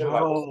occasion?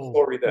 Like, what's the No,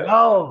 story there?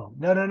 no,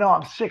 no, no, no.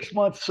 I'm 6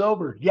 months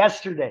sober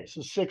yesterday.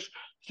 So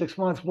six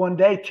months, 1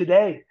 day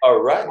today.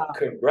 All right, Uh,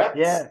 congrats.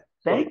 yeah.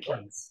 Thank you.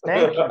 Congrats.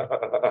 Thank you.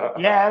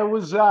 Yeah, it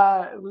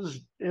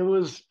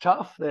was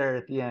tough there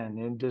at the end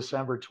in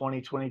December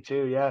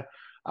 2022. Yeah.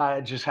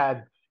 I just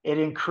had it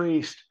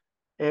increased.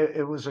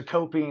 It was a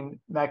coping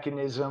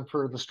mechanism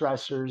for the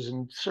stressors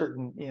and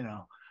certain,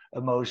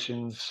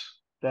 emotions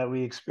that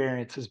we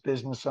experience as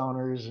business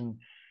owners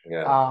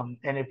Yeah,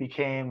 and it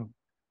became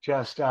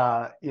just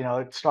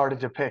it started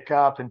to pick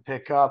up and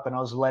I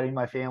was letting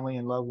my family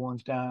and loved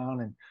ones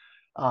down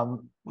and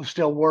was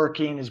still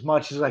working as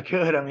much as I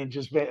could.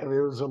 It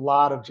was a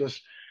lot of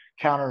just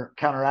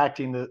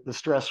counteracting the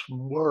stress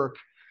from work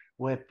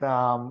with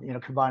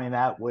combining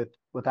that with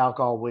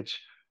alcohol, which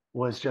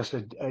was just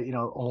a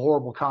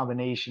horrible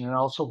combination, and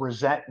also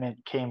resentment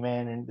came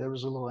in, and there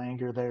was a little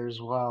anger there as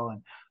well,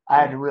 and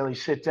I had to really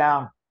sit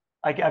down.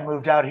 I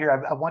moved out here.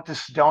 I went to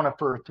Sedona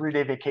for a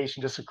 3-day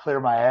vacation just to clear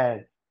my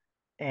head,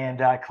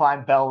 and I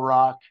climbed Bell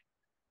Rock,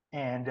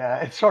 and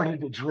it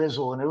started to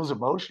drizzle, and it was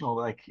emotional,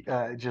 like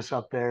just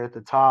up there at the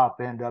top,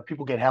 and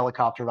people get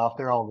helicoptered off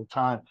there all the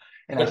time,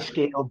 and I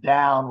scaled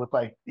down with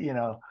it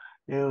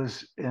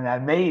was, and I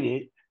made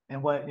it,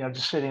 and went,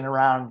 just sitting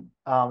around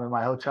in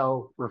my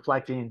hotel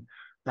reflecting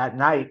that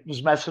night,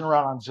 was messing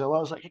around on Zillow. I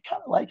was like, I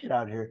kind of like it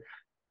out here.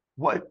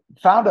 What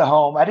Found a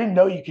home. I didn't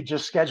know you could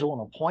just schedule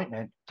an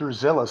appointment through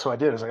Zillow, so I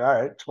did. I was like,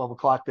 all right, 12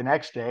 o'clock the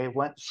next day.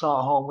 Went, saw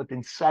a home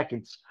within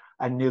seconds.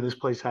 I knew this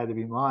place had to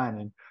be mine,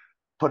 and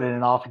put in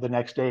an offer the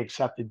next day,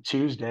 accepted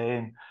Tuesday,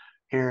 and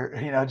here,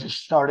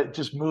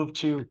 just moved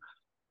to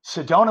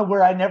Sedona,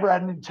 where I never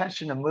had an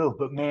intention to move.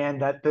 But man,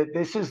 that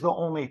this is the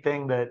only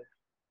thing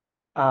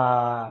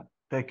uh,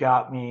 that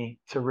got me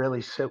to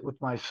really sit with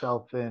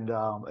myself and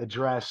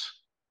address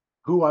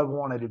who I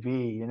wanted to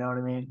be. You know what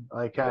I mean?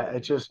 Like I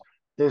just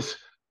this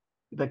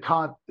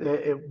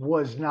it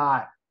was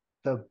not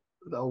the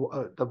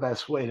the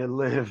best way to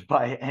live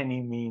by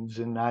any means,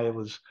 and I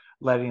was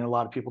letting a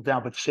lot of people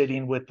down. But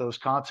sitting with those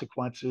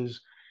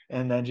consequences,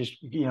 and then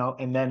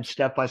and then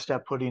step by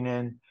step putting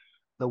in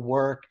the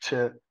work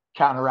to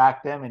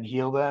counteract them and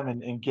heal them,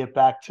 and get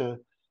back to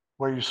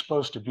where you're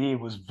supposed to be,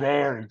 was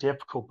very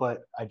difficult.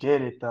 But I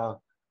did it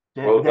though.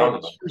 Well done,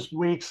 man. Those first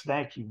weeks,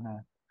 thank you,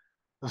 man.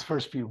 Those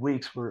first few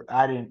weeks were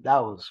I didn't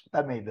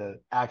that made the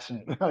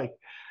accident like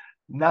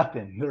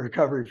nothing. The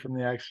recovery from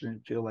the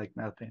accident feel like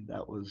nothing.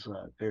 That was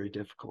very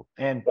difficult.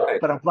 Right.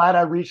 But I'm glad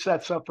I reached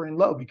that suffering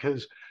low,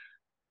 because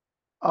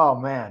oh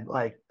man,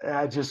 like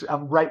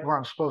I'm right where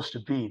I'm supposed to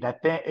be.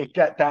 That thing, it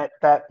got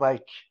that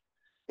like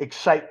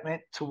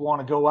excitement to want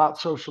to go out,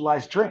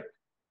 socialize, drink,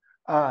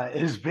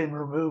 has been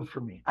removed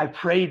from me. I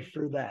prayed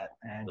for that,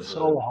 man,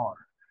 so Mhm. hard.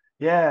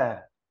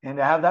 Yeah. And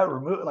to have that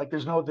removed, like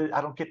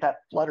I don't get that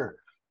flutter,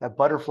 that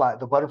butterfly,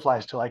 the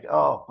butterflies, to like,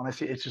 oh, when I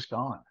see it, it's just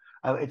gone.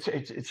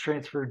 It's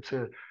transferred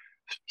to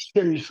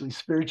seriously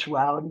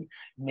spirituality,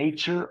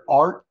 nature,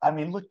 art. I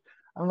mean, look,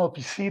 I don't know if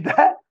you see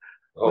that,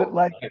 but Oh,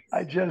 like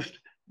I nice. just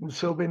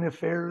so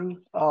beneferu.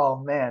 Oh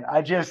man,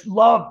 I just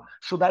love.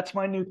 So that's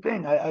my new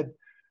thing. I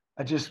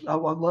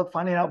love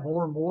finding out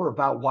more and more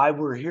about why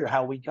we're here,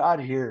 how we got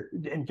here,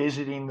 and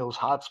visiting those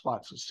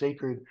hotspots, those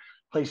sacred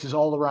places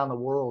all around the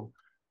world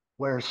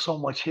where so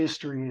much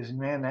history is, and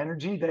man, the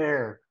energy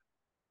there.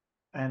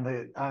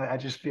 And I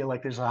just feel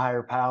like there's a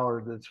higher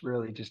power that's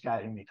really just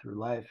guiding me through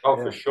life. Oh,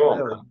 for Yeah, sure,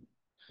 really. man.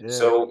 Yeah.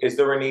 So, is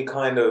there any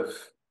kind of,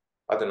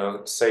 I don't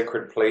know,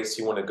 sacred place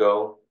you want to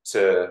go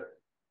to?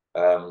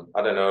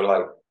 I don't know,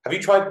 like, have you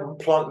tried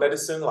plant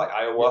medicine, like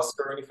ayahuasca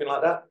or anything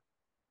like that?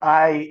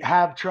 I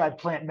have tried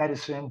plant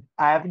medicine.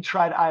 I haven't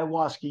tried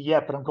ayahuasca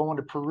yet, but I'm going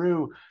to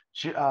Peru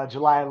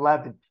July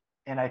 11th,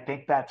 and I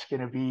think that's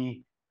going to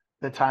be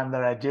the time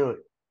that I do it.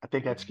 I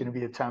think that's going to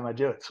be the time I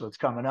do it. So it's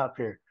coming up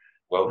here.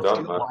 Well Let's do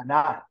done, it. man. Why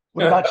not?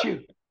 What about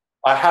you?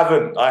 I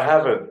haven't. I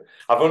haven't.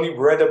 I've only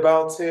read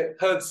about it,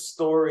 heard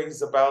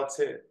stories about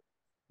it,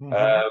 Hmm.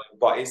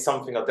 but it's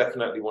something I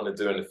definitely want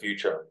to do in the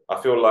future. I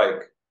feel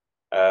like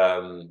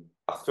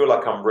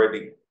I'm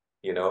ready.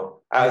 You know,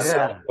 at a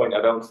certain Yeah, point,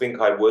 I don't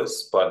think I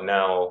was, but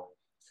now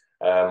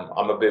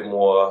I'm a bit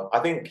more.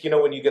 I think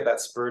when you get that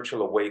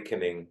spiritual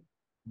awakening,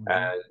 hmm,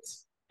 and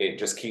it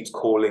just keeps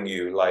calling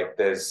you. Like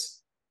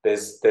there's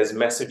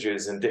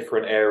messages in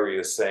different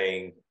areas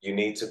saying you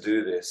need to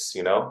do this.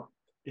 Uh,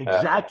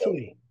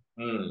 exactly.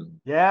 mm,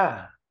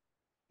 Yeah,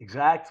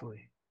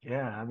 exactly.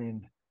 Yeah, I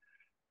mean,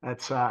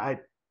 that's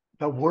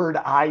the word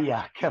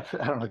 "aya" kept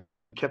I don't know,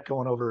 kept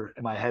going over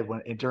in my head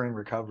during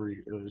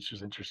recovery, which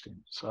was interesting.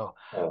 So,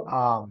 uh,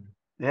 um,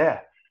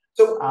 yeah,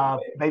 so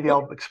maybe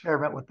I'll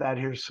experiment with that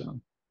here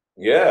soon.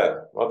 yeah,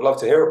 I'd love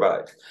to hear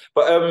about it.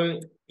 But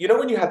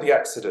when you had the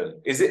accident,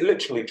 is it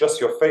literally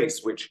just your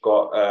face which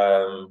got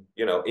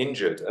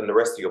injured and the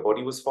rest of your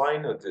body was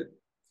fine, or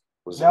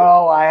was it?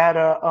 No, I had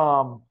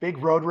a big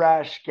road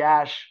rash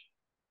gash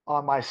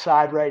on my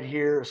side right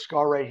here, a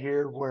scar right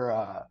here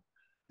where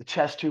the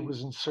chest tube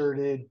was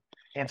inserted,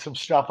 and some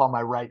stuff on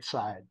my right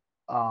side.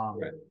 Um,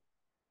 Right.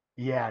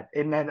 yeah,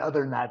 and then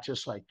other than that,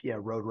 just like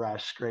road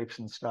rash scrapes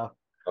and stuff.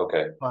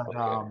 Okay. But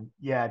Okay.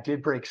 yeah, I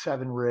did break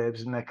 7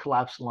 ribs, and that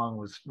collapsed lung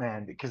was,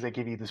 man, because they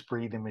give you this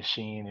breathing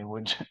machine, and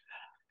when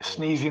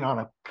sneezing on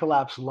a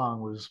collapsed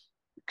lung was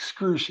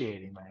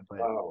excruciating, man. But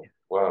Wow.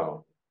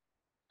 Wow.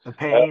 the Uh,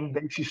 pain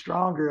makes you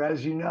stronger,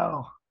 as you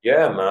know.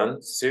 yeah,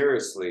 man.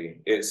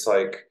 Seriously, it's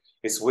like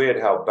it's weird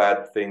how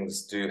bad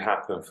things do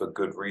happen for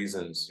good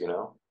reasons.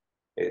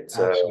 It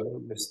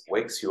Absolutely. just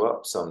wakes you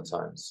up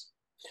sometimes.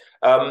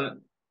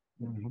 Um,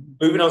 Mhm.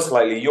 Moving on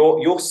slightly,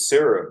 your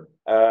serum,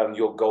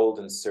 your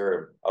golden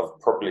serum, I've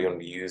probably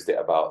only used it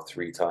about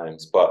 3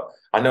 times, but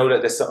I know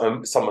that there's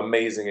some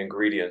amazing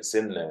ingredients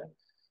in there.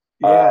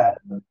 Uh, Yeah.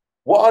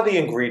 what are the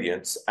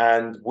ingredients,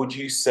 and would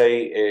you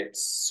say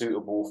it's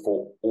suitable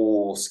for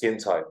all skin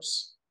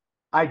types?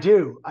 I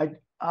do. I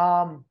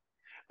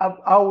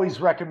always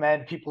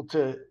recommend people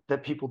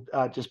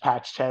just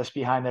patch test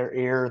behind their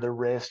ear or their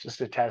wrist just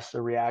to test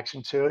the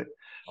reaction to it.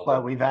 Okay.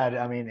 But we've had,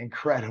 I mean,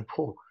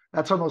 incredible.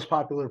 That's our most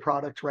popular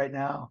product right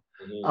now.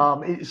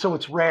 Mhm. So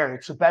it's rare.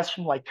 It's the best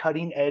from like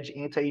cutting edge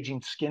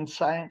anti-aging skin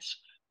science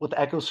with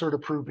EcoCert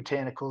approved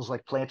botanicals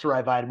like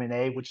plant-derived vitamin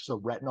A, which is a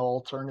retinol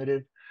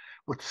alternative,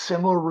 with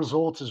similar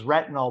results as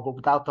retinol, but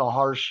without the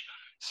harsh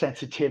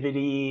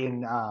sensitivity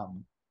and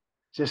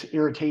just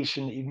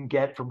irritation that you can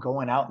get from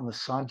going out in the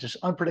sun, just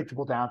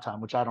unpredictable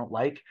downtime, which I don't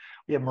like.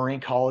 We have marine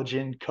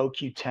collagen,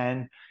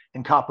 CoQ10,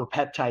 and copper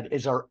peptide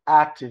is our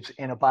actives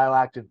in a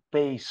bioactive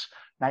base,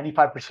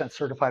 95%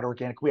 certified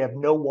organic. We have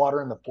no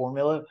water in the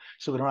formula,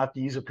 so we don't have to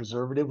use a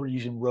preservative. We're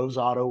using rose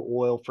otto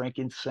oil,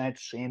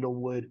 frankincense,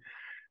 sandalwood,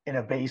 and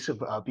a base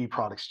of bee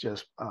products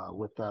just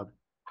with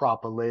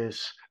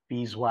propolis,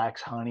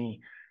 beeswax,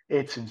 honey.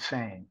 It's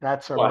insane.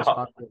 That's our most Wow.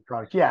 popular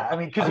product. Yeah, I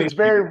mean, I because mean, it's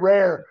very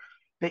rare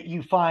that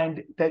you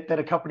find that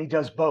a company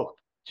does both.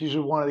 It's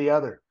usually one or the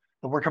other.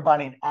 And we're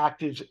combining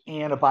actives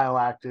and a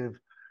bioactive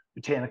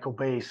botanical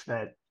base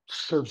that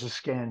serves the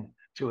skin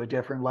to a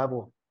different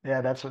level.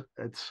 Yeah,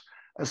 it's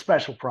a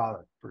special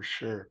product for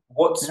sure.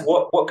 Yeah.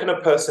 what can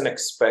a person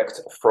expect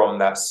from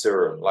that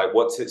serum? Like,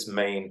 what's its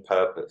main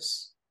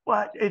purpose?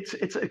 Well, it's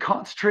a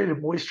concentrated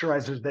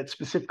moisturizer that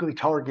specifically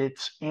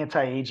targets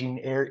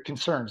anti-aging air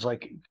concerns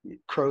like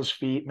crow's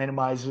feet,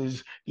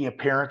 minimizes the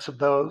appearance of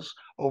those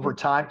over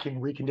time, can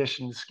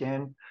recondition the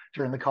skin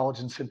during the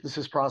collagen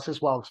synthesis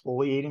process while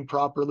exfoliating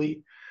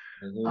properly.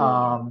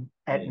 Mhm.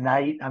 At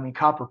night, I mean,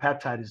 copper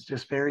peptide is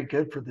just very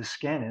good for the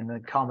skin and the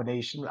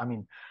combination. I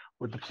mean,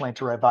 with the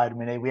plant-derived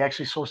vitamin A, we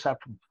actually source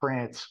that from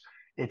France.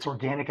 It's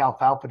organic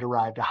alfalfa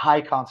derived, a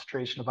high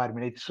concentration of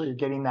vitamin A. So you're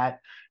getting that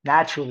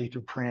naturally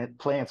through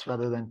plants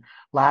rather than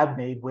lab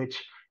made,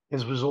 which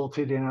has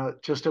resulted in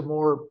just a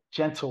more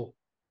gentle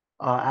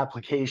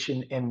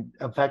application and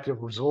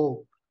effective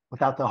result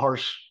without the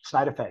harsh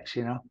side effects,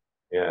 you know?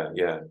 Yeah,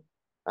 yeah.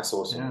 That's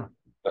awesome. Yeah.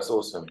 That's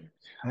awesome.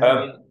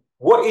 Yeah.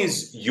 What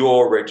is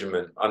your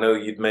regimen? I know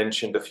you've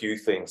mentioned a few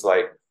things.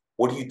 Like,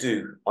 what do you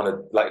do on a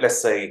like?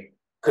 Let's say,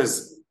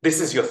 because this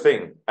is your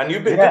thing, and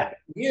you've been doing Yeah. it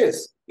for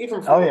years, even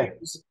Oh, from when yeah. you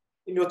was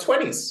in your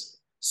 20s.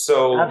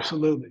 So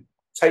Absolutely.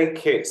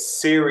 take it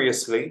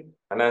seriously,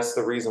 and that's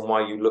the reason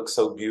why you look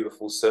so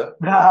beautiful, sir.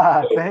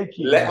 Ah, So thank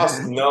you. let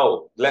us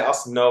know. Let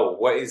us know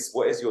what is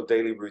your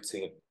daily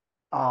routine.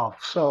 Oh,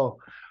 so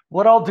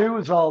what I'll do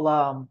is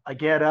I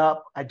get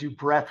up, I do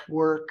breath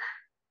work,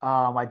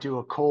 I do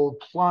a cold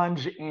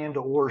plunge and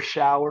or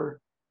shower.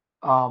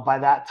 By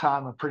that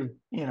time, I'm pretty,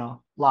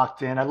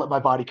 locked in. I let my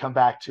body come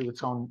back to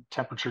its own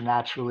temperature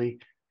naturally.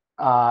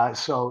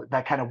 So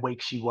that kind of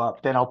wakes you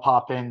up. Then I'll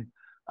pop in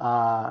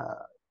uh,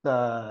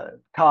 the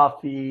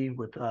coffee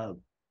with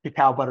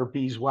cacao butter,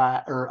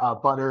 beeswax, or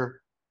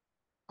butter,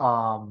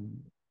 um,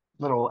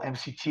 little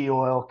MCT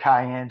oil,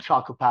 cayenne,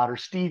 chocolate powder,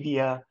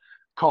 stevia.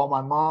 Call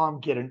my mom,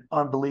 get an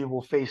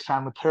unbelievable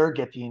FaceTime with her,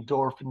 get the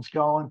endorphins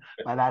going.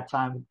 By that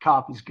time, the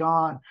coffee's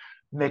gone.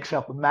 Mix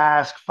up a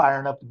mask,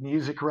 firing up the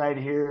music right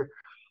here.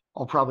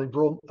 I'll probably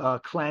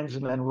cleanse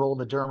and then roll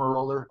the derma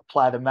roller,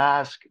 apply the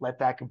mask, let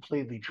that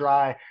completely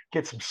dry,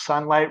 get some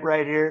sunlight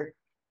right here.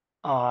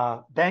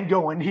 Then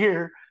go in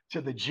here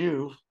to the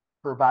Juve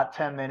for about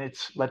 10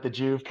 minutes, let the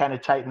Juve kind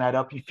of tighten that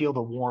up. You feel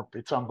the warmth.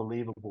 It's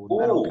unbelievable. And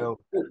then I'll Ooh.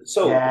 go,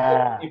 So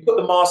yeah, you put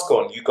the mask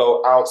on, you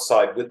go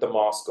outside with the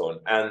mask on,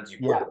 and you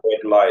put yeah, the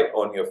red light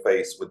on your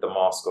face with the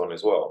mask on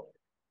as well.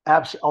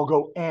 absolutely. I'll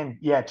go in,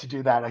 yeah, to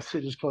do that. I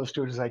sit as close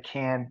to it as I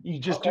can. You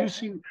just Okay.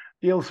 do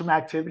feel some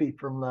activity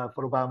from the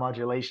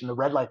photobiomodulation. The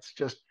red lights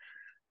just,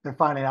 they're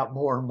finding out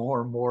more and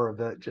more and more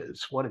of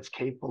just what it's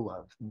capable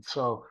of. And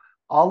so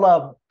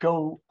I'll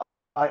go,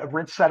 I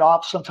rinse that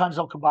off. Sometimes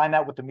I'll combine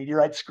that with the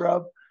meteorite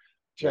scrub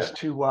Yeah. just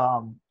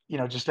to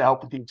just to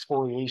help with the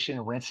exfoliation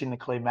and rinsing the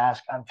clay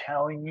mask. I'm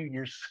telling you,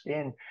 your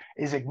skin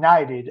is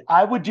ignited.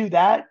 I would do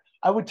that.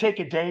 I would take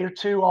a day or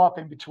two off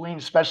in between,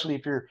 especially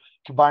if you're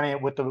combining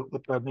it with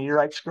the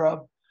meteorite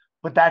scrub.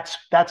 But that's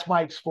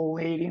my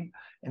exfoliating,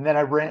 and then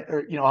I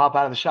hop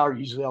out of the shower.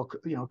 Usually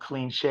I'll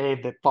clean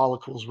shave, that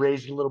follicles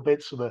raised a little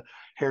bit so the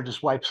hair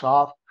just wipes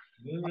off.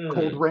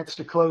 Cold Mm. rinse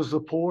to close the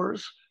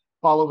pores.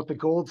 Follow with the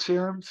gold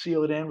serum.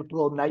 Seal it in with a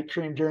little night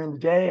cream during the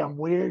day. I'm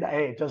weird.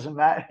 Hey, it doesn't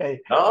matter. Hey,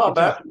 Ah, it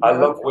just man, I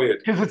love weird.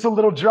 because it's a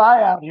little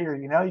dry out here.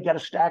 You got to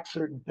stack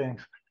certain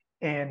things,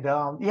 and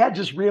yeah,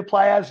 just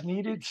reapply as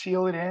needed.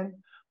 Seal it in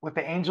with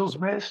the Angel's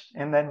Mist,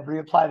 and then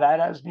reapply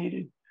that as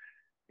needed.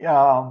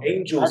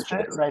 Angel's That's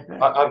it Mist. right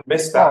there. I've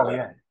missed that, Oh man.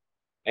 yeah.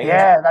 Angel.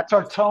 Yeah, that's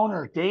our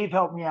toner. Dave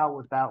helped me out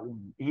with that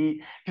one.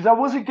 Because I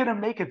wasn't gonna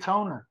make a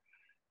toner,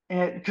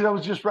 and because I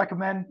was just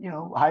recommend,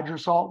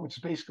 hydrosol, which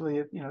is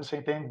basically,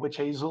 same thing, witch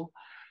hazel.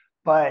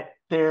 But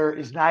there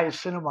is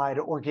niacinamide,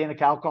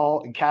 organic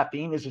alcohol, and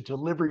caffeine as a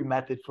delivery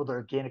method for the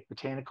organic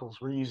botanicals.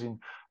 We're using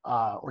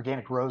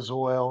organic rose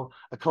oil,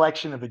 a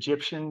collection of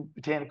Egyptian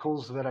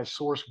botanicals that I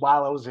sourced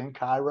while I was in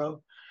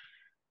Cairo,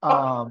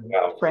 Wow.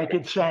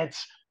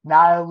 frankincense,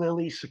 Nile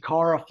lily,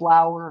 sakara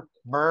flower,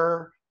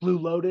 myrrh, blue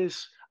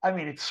lotus. I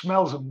mean, it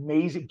smells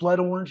amazing. Blood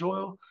orange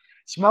oil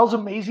smells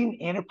amazing,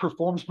 and it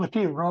performs. But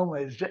the aroma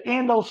is,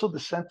 and also the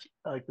sense,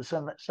 like the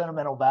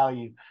sentimental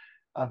value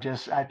of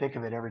just. I think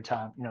of it every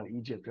time.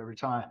 Egypt every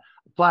time I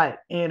apply it,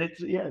 and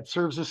it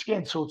serves the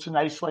skin, so it's a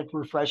nice like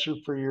refresher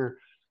for your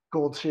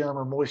gold serum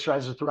or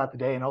moisturizer throughout the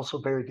day, and also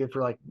very good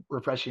for like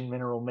refreshing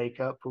mineral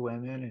makeup for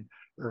women and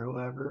or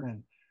whoever.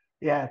 And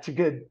yeah, it's a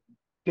good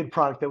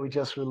product that we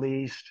just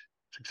released.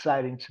 It's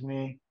exciting to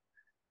me.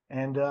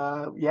 And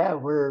yeah,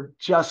 we're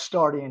just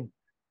starting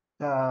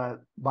to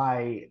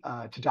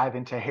dive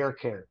into hair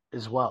care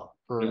as well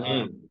for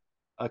Mhm.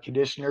 a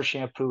conditioner,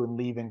 shampoo, and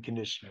leave-in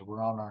conditioner.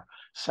 We're on our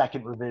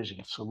second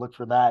revision, so look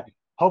for that.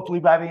 Hopefully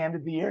by the end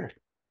of the year.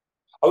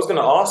 I was going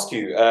to ask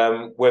you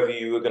whether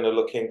you were going to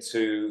look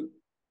into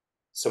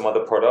some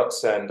other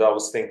products, and I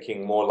was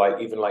thinking more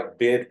like even like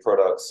beard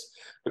products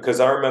because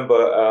I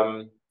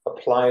remember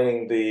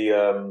applying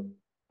the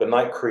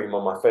night cream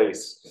on my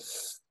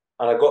face,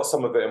 and I got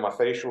some of it in my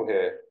facial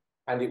hair,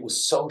 and it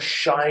was so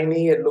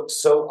shiny. It looked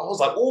so. I was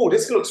like, oh,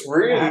 this looks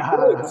really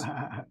good.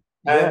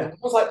 And Yeah. I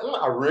was like,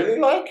 I really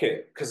like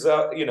it because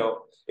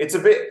it's a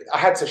bit. I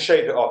had to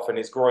shave it off, and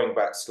it's growing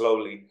back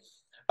slowly.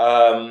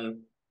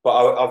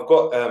 But I've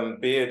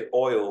got beard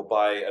oil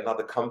by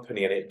another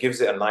company, and it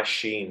gives it a nice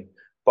sheen.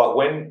 But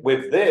when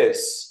with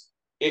this,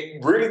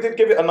 it really did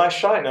give it a nice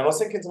shine. And I was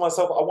thinking to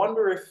myself, I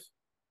wonder if,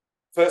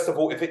 first of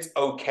all, if it's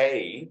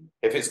okay,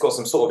 if it's got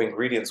some sort of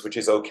ingredients which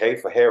is okay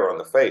for hair on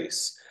the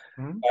face,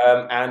 Mhm.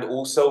 and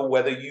also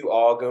whether you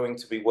are going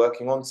to be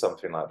working on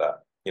something like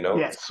that.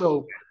 Yeah.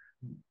 So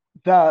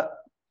the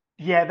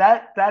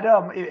yeah,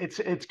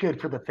 it's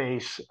good for the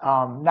face.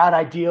 Not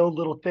ideal, a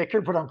little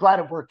thicker, but I'm glad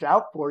it worked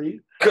out for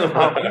you.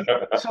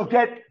 So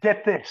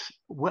get this.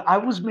 I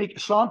was making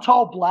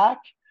Santal Black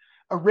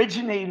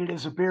originated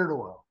as a beard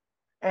oil,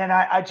 and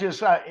I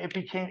just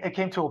it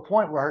came to a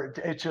point where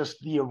it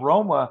just the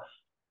aroma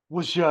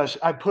was just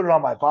I put it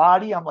on my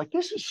body. I'm like,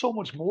 this is so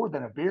much more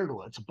than a beard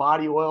oil. It's a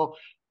body oil,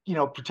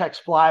 protects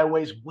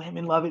flyaways.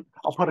 Women love it.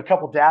 I'll put a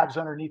couple dabs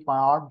underneath my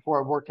arm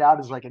before I work out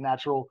as like a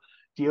natural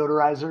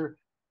deodorizer.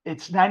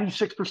 It's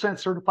 96%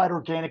 certified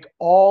organic,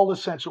 all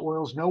essential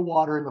oils, no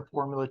water in the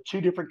formula,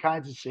 two different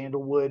kinds of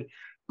sandalwood,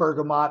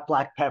 bergamot,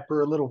 black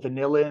pepper, a little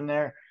vanilla in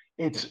there.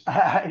 It's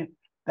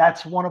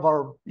that's one of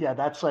our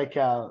that's like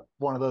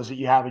one of those that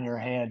you have in your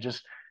hand.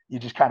 Just you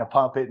just kind of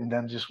pump it and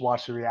then just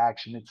watch the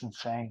reaction. It's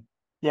insane.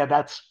 Yeah,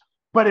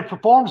 but it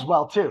performs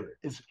well too.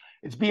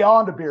 It's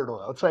beyond a beard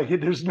oil. It's like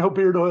there's no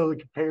beard oil that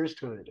compares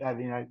to it. I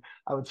mean,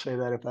 I would say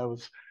that if I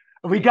was,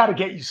 we got to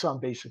get you some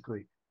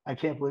basically. I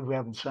can't believe we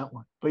haven't sent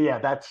one. But yeah, Yeah,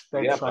 that's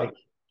man. like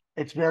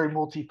it's very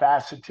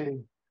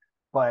multifaceted.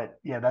 But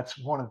yeah, that's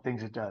one of the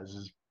things it does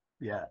is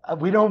yeah,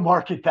 we don't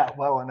market that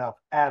well enough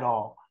at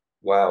all.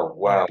 Wow,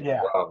 wow, But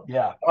yeah, wow.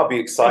 yeah, I'll be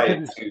because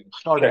excited it's to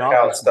started check off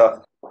out as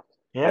that. stuff.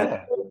 And,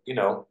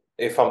 Yeah,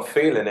 if I'm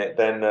feeling it,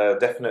 then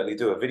definitely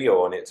do a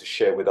video on it to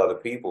share with other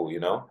people. I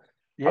love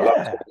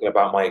yeah, talking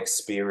about my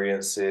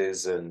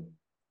experiences and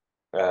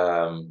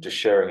just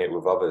sharing it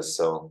with others.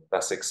 So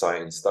that's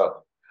exciting stuff.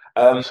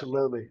 Um,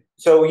 absolutely.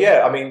 so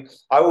yeah, I mean,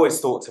 I always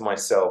thought to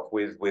myself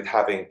with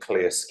having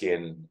clear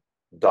skin,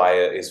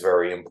 diet is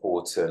very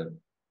important.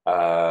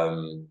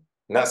 And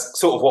that's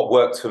sort of what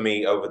worked for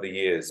me over the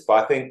years.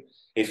 But I think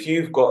if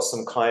you've got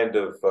some kind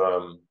of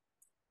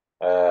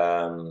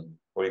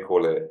what do you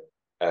call it?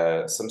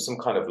 Some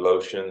kind of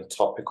lotion,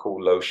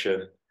 topical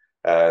lotion,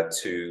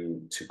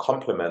 to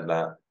complement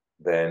that,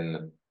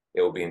 then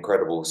it will be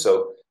incredible. So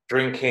Yeah.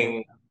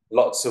 drinking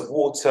lots of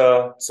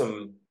water,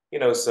 some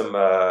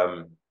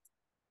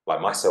like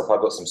myself,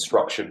 I've got some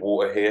structured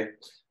water here.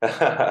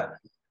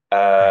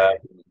 uh,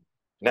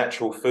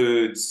 Natural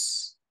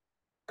foods,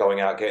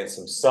 going out, getting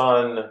some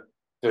sun,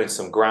 doing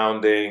some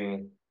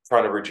grounding,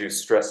 trying to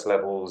reduce stress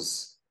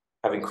levels,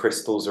 having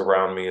crystals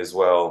around me as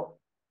well.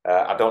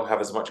 I don't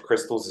have as much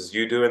crystals as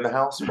you do in the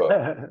house, but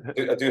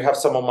I do have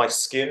some on my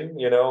skin,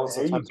 There you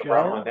sometimes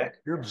around my go. neck.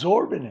 You're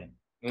absorbing it.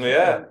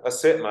 Yeah,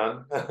 that's it,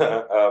 man.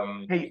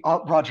 Hey,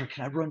 Roger,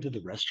 can I run to the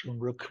restroom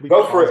real? Can we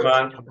Go for pause it, this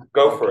man. and come back?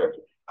 Go for Okay.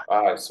 it.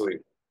 All right, sweet.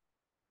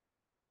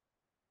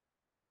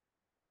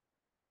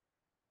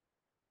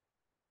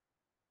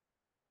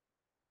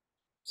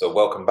 So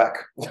welcome back.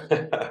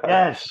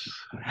 Yes.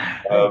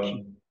 Thank you.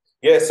 Um,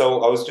 yeah,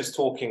 so I was just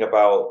talking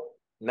about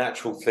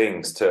natural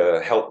things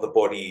to help the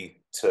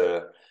body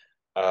to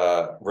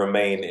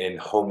remain in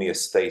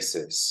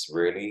homeostasis,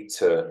 really,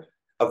 to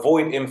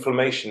avoid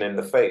inflammation in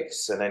the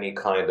face and any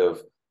kind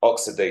of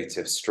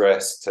oxidative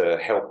stress to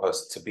help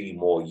us to be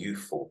more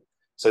youthful.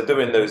 So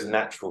doing Mhm. those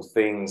natural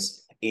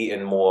things,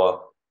 eating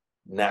more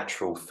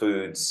natural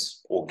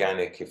foods,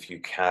 organic if you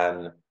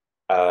can.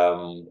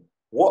 Um,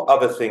 what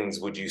other things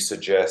would you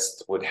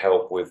suggest would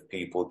help with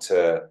people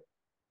to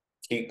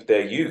keep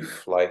their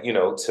youth, like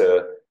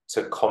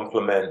to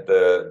complement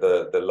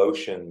the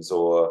lotions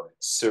or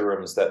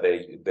serums that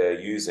they're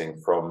using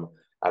from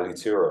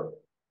Alitura.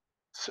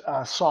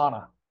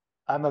 Sauna.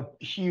 I'm a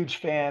huge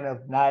fan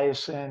of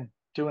niacin,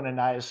 doing a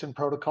niacin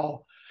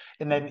protocol.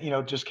 And then,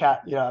 just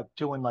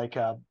doing like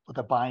with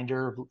a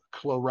binder,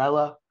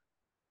 chlorella.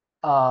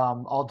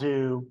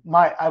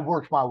 I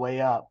worked my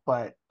way up,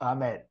 but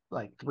I'm at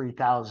like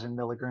 3,000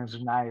 milligrams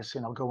of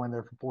niacin. I'll go in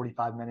there for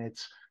 45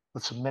 minutes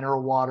with some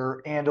mineral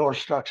water and or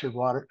structured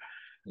water.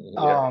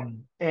 Yeah.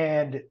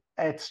 And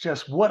it's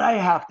just what I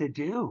have to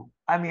do.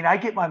 I mean, I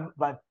get my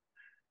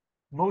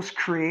most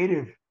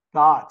creative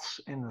thoughts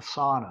in the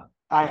sauna.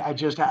 I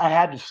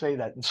had to say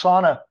that. The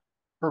sauna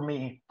for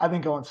me, I've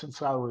been going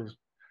since I was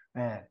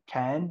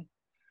 10.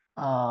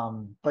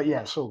 But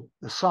yeah, so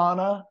the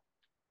sauna,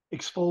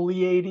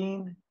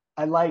 exfoliating.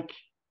 I like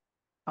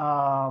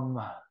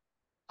um,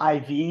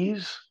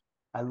 IVs.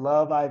 I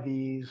love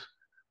IVs.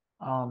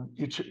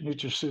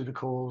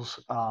 Nutraceuticals,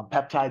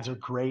 peptides are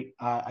great.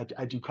 I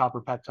do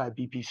copper peptide,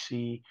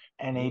 BPC,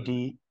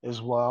 NAD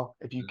as well.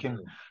 If you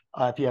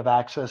have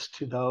access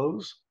to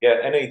those,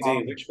 Yeah, NAD.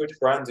 um, Which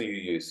brand do you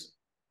use?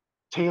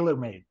 tailor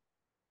made.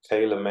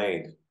 Tailor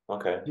made.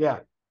 Okay. Yeah,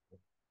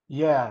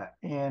 yeah,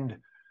 and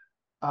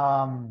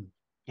Um,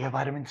 yeah,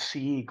 vitamin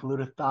C,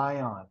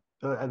 glutathione.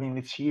 I mean,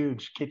 it's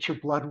huge. Get your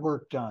blood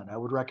work done. I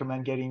would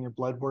recommend getting your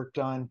blood work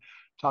done.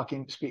 To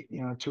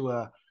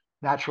a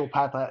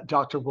naturopath.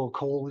 Dr. Will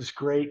Cole is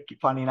great.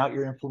 Finding out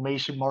your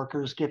inflammation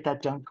markers. Get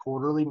that done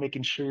quarterly,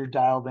 making sure you're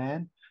dialed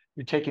in.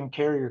 You're taking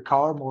care of your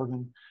car more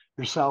than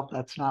yourself.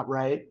 That's not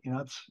right.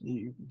 It's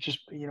you just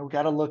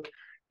got to look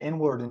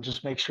inward and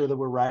just make sure that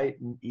we're right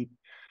and eat.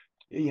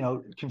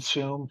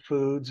 Consume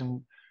foods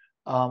and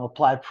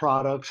apply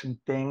products and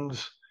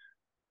things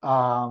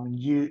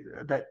you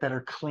that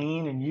are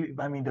clean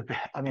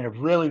and a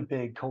really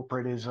big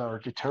culprit is our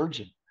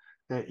detergent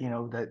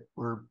that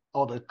we're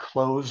all the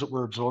clothes that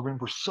we're absorbing.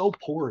 We're so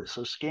porous,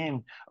 our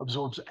skin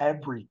absorbs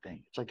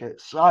everything. It's like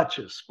such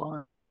a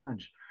sponge.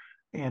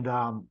 And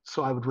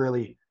so I would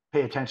really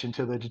pay attention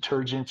to the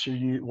detergents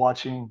you're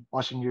washing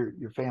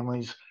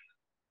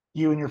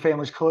you and your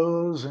family's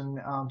clothes, and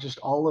just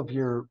all of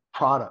your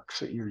products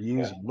that you're Yeah.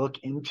 using. Look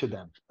into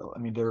them. I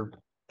mean, there are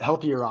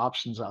healthier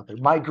options out there.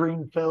 My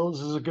Green Fills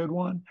is a good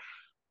one.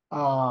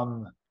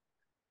 Um,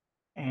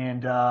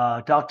 and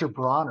Dr.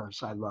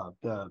 Bronner's, I love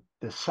the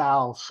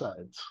Sal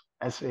Suds,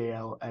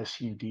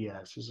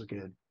 SALSUDS is a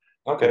good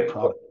Okay.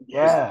 product. Is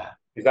Yeah,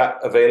 is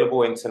that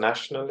available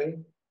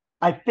internationally?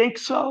 I think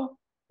so.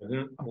 I'm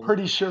Mm-hmm.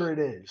 pretty sure it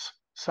is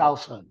Sal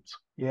Suds.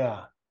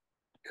 Yeah.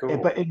 Cool.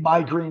 But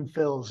my green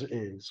fills,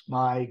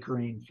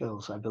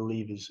 I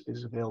believe,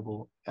 is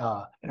available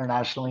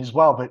internationally as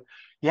well. But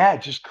yeah,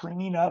 just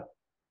cleaning up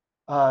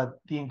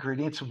the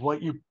ingredients of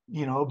what you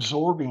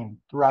absorbing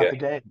throughout Yeah. the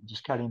day,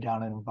 just cutting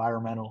down on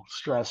environmental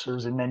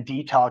stressors, and then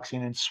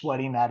detoxing and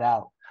sweating that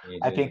out.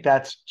 I think Hmm.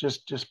 that's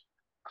just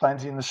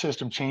cleansing the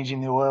system,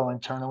 changing the oil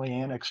internally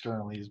and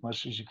externally as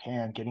much as you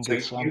can, getting So good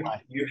you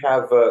sunlight. you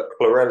have a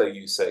chlorella,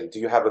 you say. Do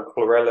you have a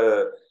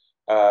chlorella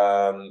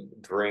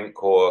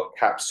drink or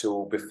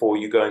capsule before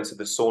you go into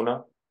the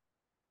sauna?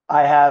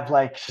 I have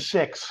like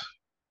six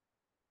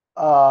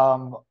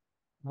um,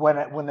 when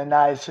the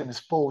niacin is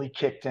fully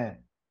kicked in.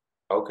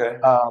 Okay.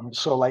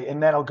 So like,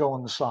 and then I'll go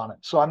in the sauna.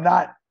 So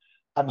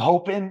I'm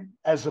hoping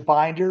as the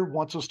binder,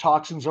 once those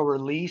toxins are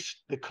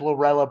released, the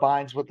chlorella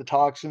binds with the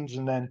toxins,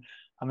 and then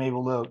I'm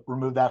able to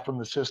remove that from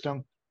the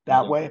system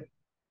that Mhm. way.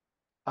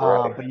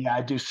 Right. But yeah,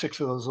 I do six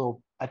of those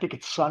little, I think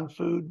it's Sun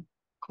Food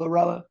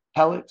chlorella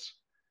pellets.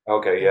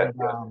 Okay. Yeah.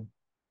 And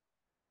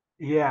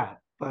yeah,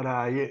 but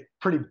yeah,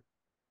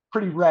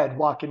 pretty red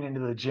walking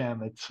into the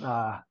gym. It's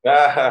Yeah.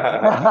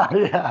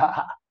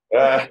 yeah,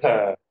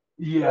 That's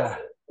yeah.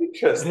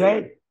 interesting. Hey,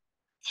 I've,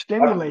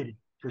 stimulating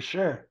for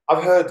sure.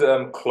 I've heard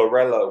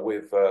chlorella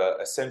with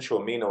essential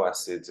amino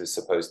acids is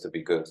supposed to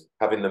be good,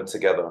 having them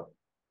together.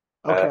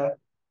 Uh, Okay.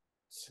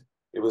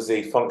 it was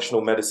a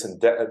functional medicine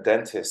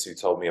dentist who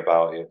told me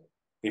about it.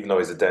 Even though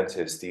he's a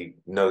dentist, he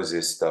knows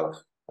his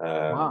stuff.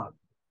 Um, Wow.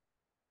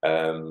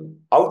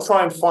 I'll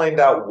try and find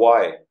out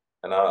why,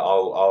 and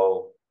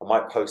I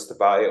might post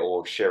about it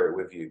or share it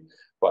with you.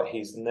 But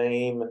his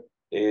name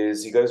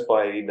he goes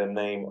by the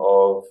name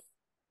of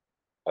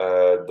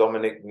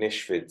Dominic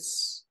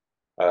Nishvitz,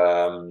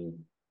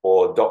 um,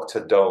 or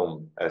Dr.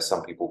 Dome, as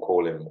some people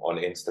call him on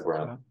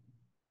Instagram.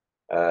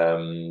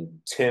 Okay.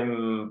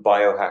 Tim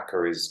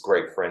Biohacker is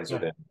great friends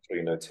with Yeah. him. So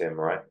you know Tim,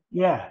 right?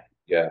 Yeah.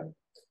 Yeah.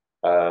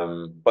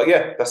 But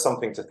yeah, that's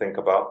something to think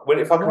about. When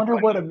if I I can wonder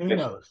what find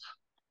aminos.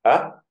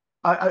 huh?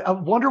 I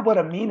wonder what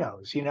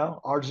aminos,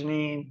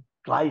 arginine,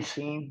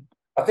 glycine.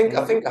 I think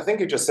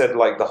it just said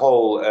like the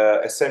whole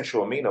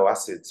essential amino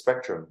acid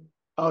spectrum.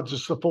 Oh,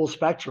 just the full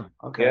spectrum.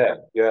 Okay. Yeah,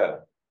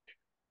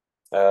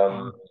 yeah,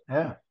 um,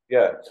 Yeah.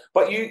 yeah.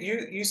 But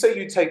you say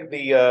you take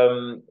the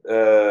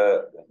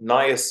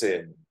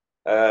niacin.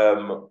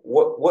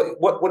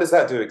 What does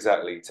that do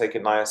exactly?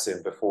 Taking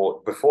niacin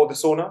before the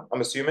sauna,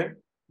 I'm assuming.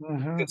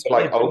 It's to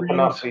like It open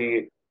up brings,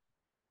 the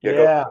yeah,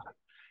 go. yeah,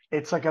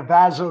 it's like a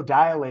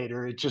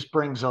vasodilator. It just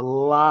brings a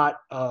lot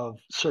of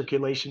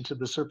circulation to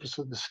the surface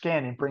of the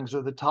skin and brings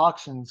the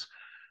toxins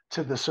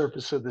to the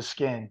surface of the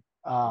skin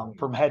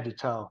from head to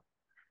toe.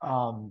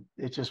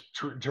 It just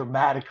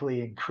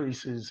dramatically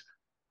increases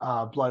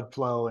blood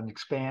flow and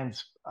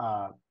expands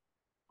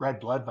red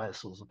blood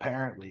vessels.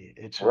 Apparently,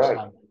 it's just Right.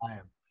 I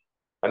am.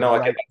 I the know I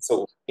get right. that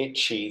sort of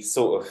itchy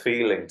sort of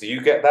feeling. Do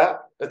you get that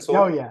at Oh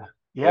all? yeah,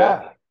 Yeah.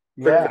 yeah,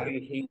 yeah. Prickly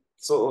heat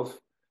sort of.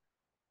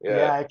 Yeah.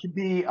 Yeah, it can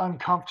be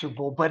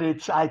uncomfortable, but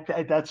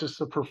that's just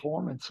the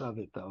performance of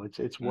it though.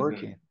 It's Hmm.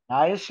 working.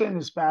 Niacin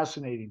is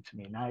fascinating to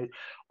me.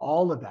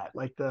 All of that,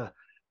 like the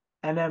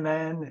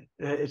NMN,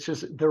 it's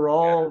just they're Yeah.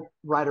 all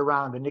right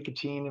around the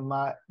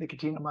nicotinamide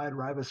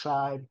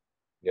riboside,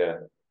 Yeah.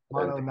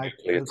 And nucleotide.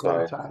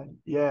 mononucleotide.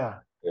 Yeah.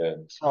 Yeah.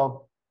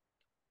 So,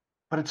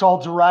 but it's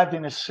all derived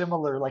in a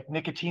similar like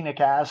nicotinic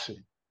acid.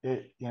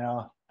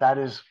 That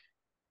is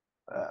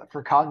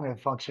for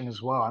cognitive function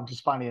as well. I'm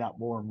just finding out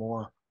more and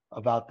more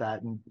about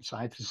that, and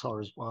scientists are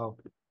as well.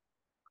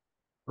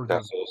 For the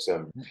That's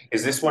awesome.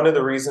 Is this one of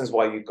the reasons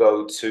why you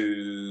go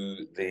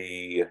to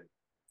the,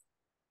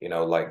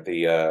 like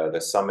the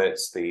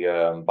summits, the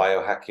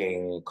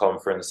biohacking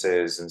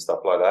conferences and stuff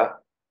like that?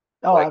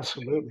 Oh, Like,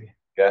 absolutely.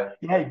 yeah.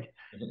 Yeah.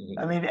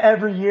 I mean,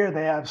 every year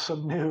they have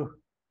some new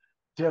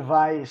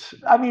device.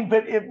 I mean,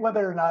 but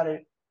whether or not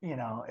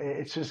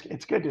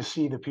it's good to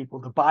see the people,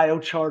 the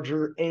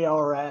biocharger,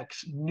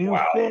 ARX, new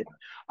Wow. fit.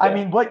 I Yeah.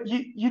 mean, what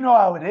you know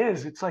how it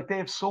is. It's like they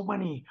have so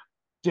many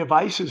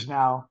devices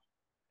now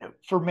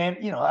for man.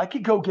 I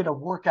could go get a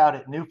workout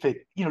at New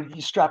Fit. You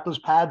strap those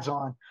pads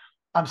on.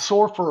 I'm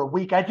sore for a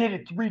week. I did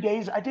it 3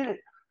 days. I did it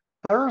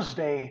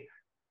Thursday.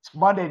 It's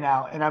Monday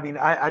now, and I mean,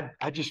 I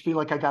just feel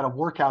like I got a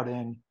workout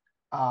in.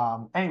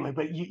 Anyway,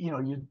 but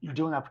you're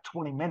doing that for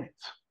 20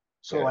 minutes.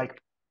 So Yeah.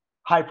 like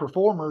high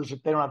performers,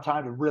 if they don't have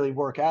time to really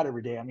work out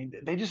every day, I mean,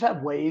 they just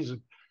have ways of,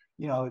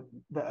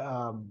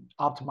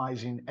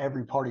 optimizing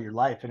every part of your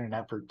life in an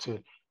effort to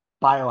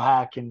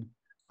biohack and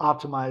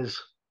optimize,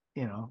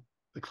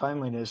 the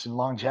cleanliness and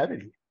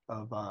longevity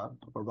of our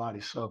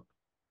bodies. So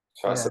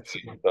yeah,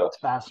 Fascinating stuff. it's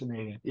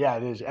fascinating. Yeah,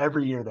 it is.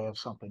 Every year they have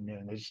something new,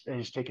 and they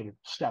just take it a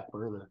step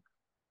further.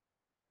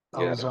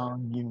 Yeah.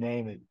 Ozone, you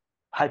name it.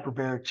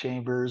 Hyperbaric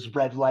chambers,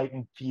 red light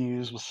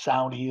infused with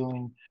sound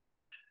healing.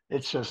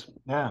 It's just,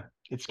 yeah,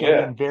 it's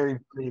Yeah. getting very,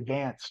 very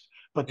advanced.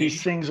 But Do these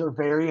you? things are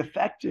very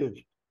effective.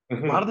 A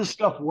lot of Mhm. this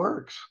stuff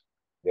works.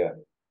 Yeah.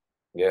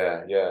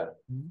 Yeah. Yeah.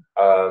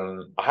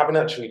 Mhm. I haven't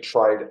actually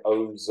tried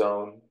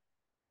ozone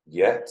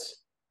yet.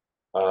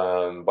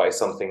 But it's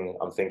something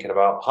I'm thinking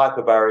about.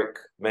 Hyperbaric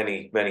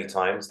many, many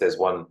times. There's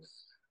one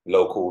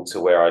local to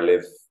where I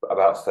live,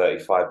 about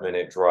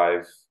 35-minute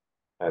drive.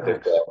 They've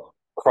Nice. got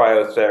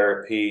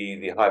cryotherapy,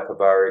 the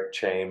hyperbaric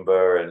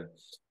chamber, and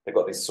they've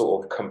got these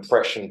sort of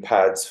compression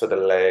pads for the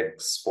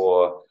legs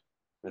for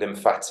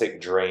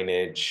lymphatic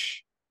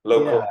drainage, Yeah.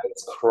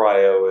 localized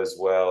cryo as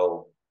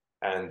well,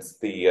 and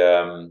the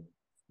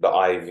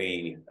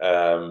IV.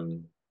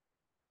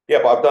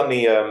 Yeah, but I've done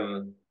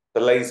the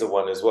laser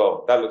one as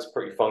well. That looks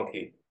pretty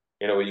funky.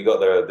 Where you got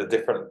the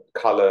different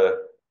color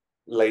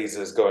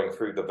lasers going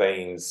through the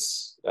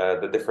veins,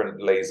 the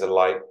different laser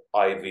light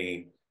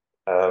IV.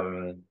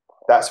 Um,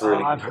 that's Oh,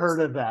 really I've heard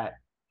interesting. of that.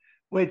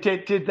 Wait,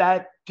 did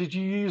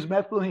you use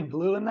methylene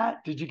blue in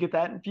that? Did you get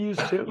that infused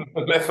too?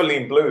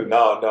 Methylene blue.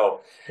 No,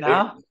 no. It's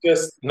No?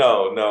 just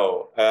no,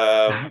 no.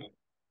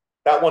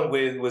 That one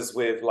was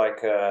with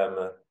like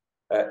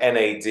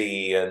NAD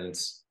and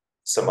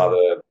some Mhm.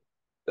 other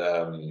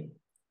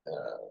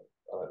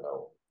I don't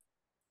know,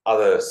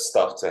 other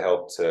stuff to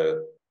help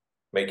to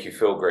make you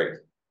feel great.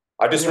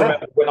 I just Yeah.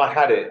 remember when I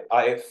had it,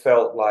 I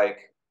felt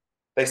like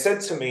they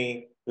said to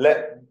me,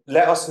 let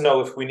us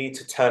know if we need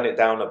to turn it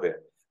down a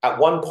bit. At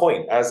one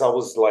point, as I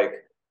was like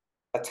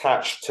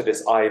attached to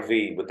this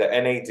IV with the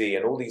NAD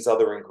and all these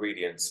other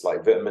ingredients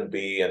like vitamin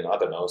B and I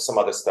don't know, some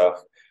other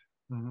stuff,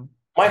 Mhm.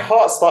 my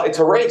heart started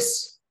to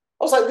race.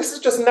 I was like, this is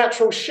just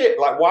natural shit.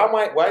 Like,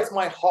 why is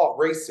my heart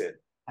racing?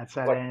 That's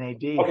that Like,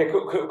 NAD. okay,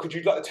 could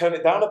you like turn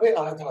it down a bit?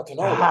 I don't know.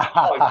 Like,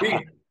 oh, gee.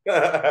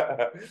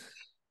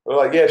 We're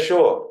like, yeah,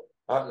 sure.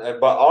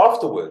 But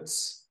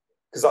afterwards,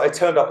 because I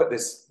turned up at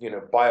this,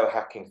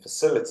 biohacking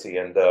facility,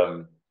 and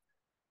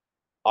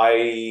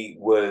I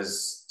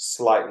was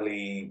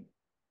slightly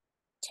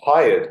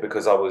tired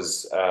because I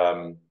was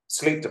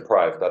sleep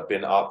deprived. I'd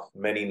been up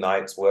many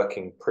nights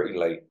working pretty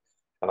late,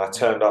 and I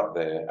turned up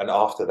there, and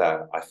after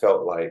that, I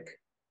felt like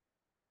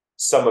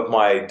some of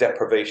my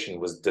deprivation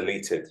was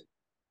deleted.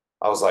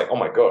 I was like, oh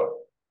my God,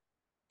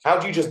 how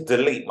do you just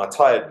delete my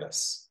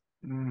tiredness?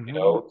 Hmm.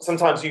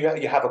 Sometimes you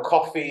have a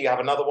coffee, you have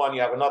another one,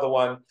 you have another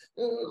one,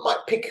 might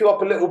pick you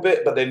up a little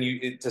bit, but then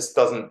it just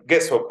doesn't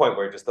get to a point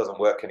where it just doesn't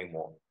work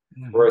anymore.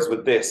 Hmm. Whereas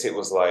with this, it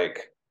was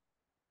like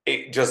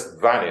it just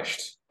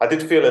vanished. I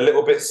did feel a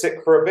little bit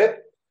sick for a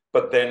bit,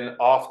 but then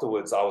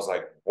afterwards, I was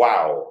like,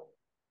 wow,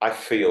 I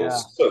feel Yeah.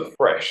 so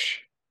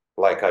fresh,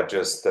 like I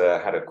just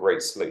had a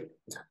great sleep.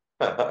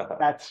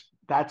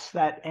 That's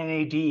that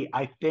NAD.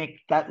 I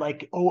think that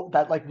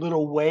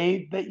little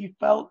wave that you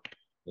felt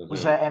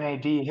was Mhm. that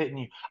NAD hitting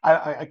you.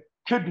 I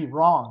could be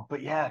wrong,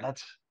 but yeah,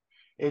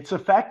 it's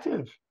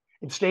effective.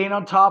 And staying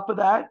on top of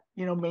that,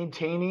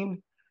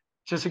 maintaining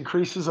just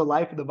increases the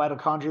life of the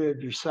mitochondria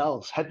of your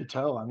cells, head to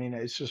toe. I mean,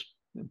 it's just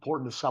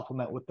important to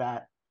supplement with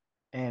that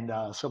and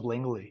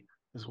sublingually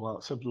as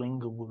well.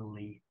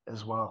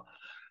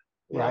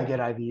 Yeah, I Right. get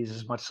IVs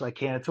as much as I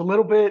can. It's a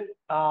little bit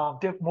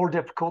more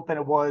difficult than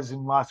it was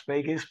in Las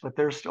Vegas, but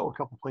there's still a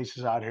couple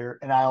places out here.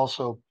 And I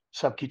also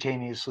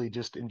subcutaneously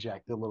just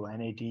inject a little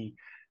NAD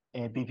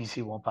and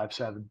BPC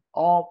 157,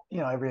 all Hmm.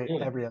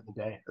 every other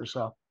day or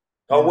so.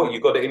 Oh, Yeah, what, you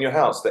got it in your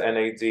house? The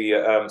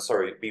NAD,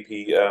 sorry,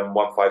 BP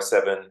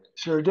 157.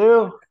 sure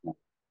do.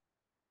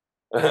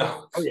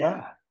 Oh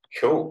yeah,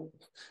 Cool.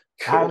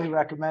 Cool. highly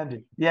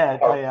recommended. Yeah,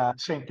 I Oh,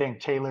 same thing.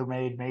 Tailor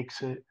Made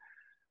makes it,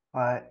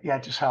 but yeah,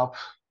 it just helps.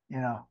 You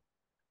know,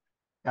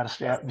 got to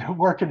stay up,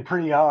 working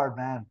pretty hard,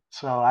 man.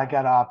 So I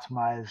got to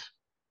optimize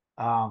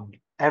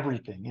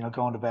everything.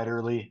 Going to bed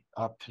early,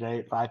 up today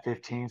at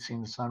 5:15,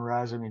 seeing the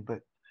sunrise. I mean, but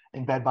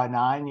in bed by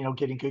 9.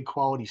 Getting good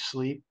quality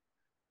sleep,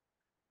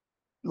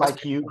 that's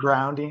like you,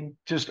 grounding.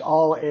 Just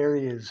all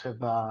areas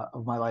of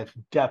my life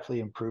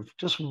definitely improved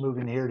just from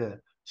moving here to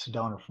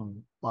Sedona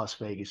from Las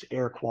Vegas.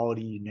 Air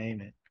quality, you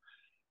name it.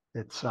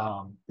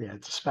 Yeah,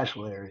 it's a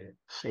special area,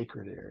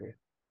 sacred area.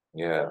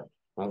 Yeah.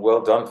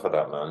 Well done for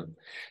that, man.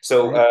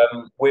 So, Thank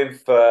you.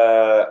 with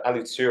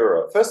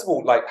Alitura, first of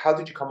all, like, how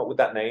did you come up with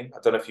that name? I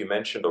don't know if you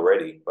mentioned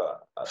already,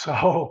 but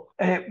So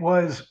it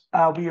was,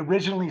 we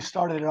originally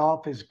started it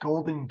off as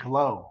Golden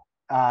Glow,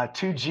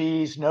 two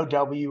G's, no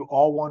W,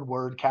 all one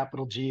word,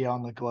 capital G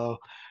on the glow.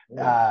 hmm,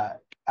 Uh,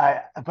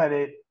 but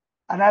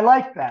and I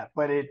liked that,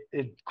 but it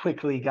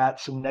quickly got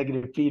some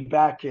negative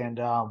feedback, and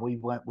we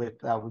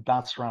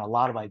bounced around a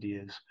lot of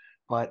ideas.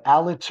 But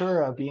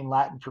Alitura being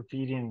Latin for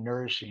feeding and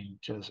nourishing,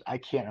 just I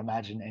can't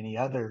imagine any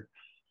other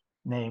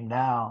name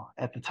now.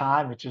 At the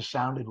time, it just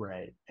sounded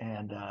right.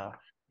 And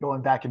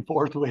going back and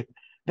forth with,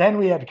 then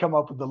we had to come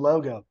up with the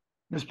logo.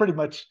 It was pretty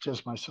much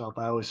just myself.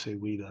 I always say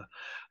we though,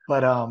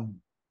 but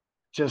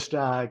just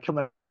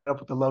coming up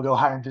with the logo,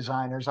 hiring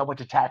designers. I went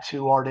to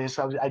tattoo artists.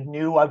 I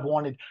knew I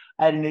wanted,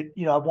 I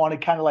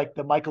wanted kind of like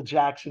the Michael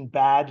Jackson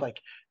bad, like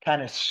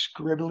kind of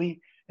scribbly.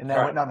 And then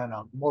I went, no, no,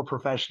 no, more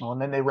professional.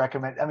 And then they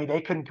recommend, I mean,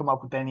 they couldn't come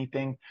up with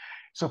anything.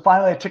 So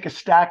finally, I took a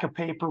stack of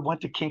paper,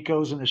 went to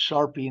Kinko's and a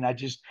Sharpie, and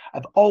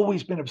I've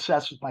always been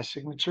obsessed with my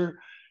signature.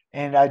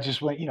 And I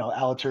just went,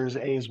 Aliture's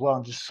A as well,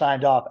 and just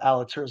signed off.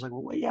 Aliture's like,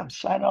 well, wait, yeah, I'm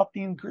signing off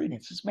the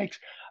ingredients. This makes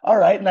all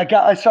right. And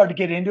I started to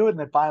get into it, and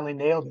then finally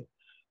nailed it.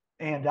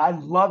 And I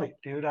love it,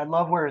 dude. I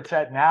love where it's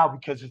at now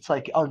because it's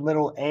like our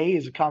little A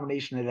is a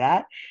combination of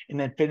that, and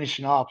then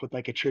finishing off with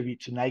like a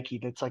tribute to Nike.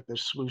 That's like their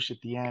swoosh at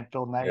the end.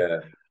 Phil Knight yeah.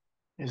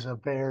 is a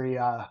very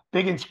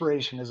big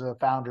inspiration as a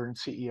founder and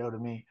CEO to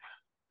me.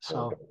 So,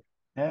 Okay.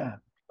 yeah,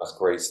 That's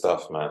great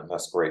stuff, man.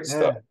 That's great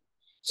stuff. yeah,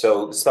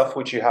 So, the stuff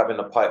which you have in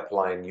the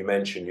pipeline, you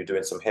mentioned you're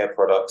doing some hair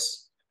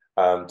products.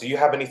 Do you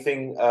have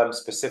anything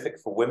specific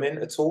for women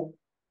at all?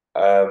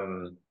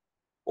 Um,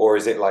 or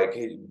is it like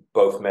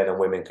both men and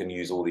women can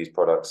use all these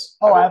products?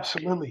 oh,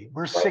 absolutely.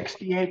 We're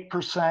Right,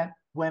 68%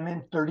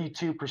 women,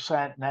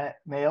 32%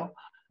 male.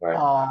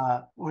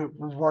 right. We're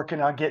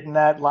working on getting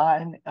that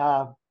line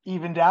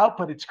evened out,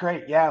 but it's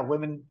great. Yeah,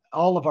 women,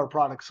 all of our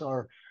products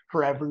are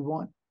for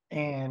everyone.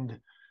 And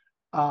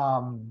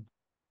um,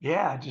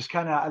 yeah, just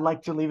kind of, I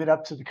like to leave it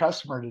up to the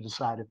customer to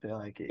decide if they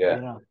like it, Yeah,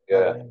 But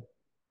yeah.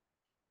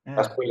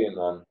 That's yeah, brilliant,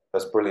 man.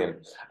 That's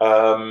brilliant.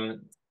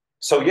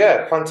 So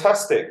yeah,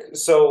 fantastic.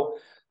 So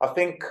I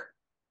think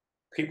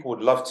people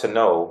would love to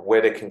know where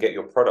they can get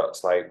your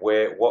products. Like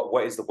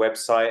what is the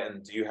website,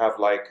 and do you have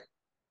like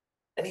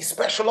any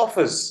special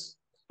offers?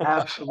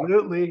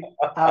 absolutely.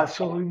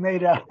 So we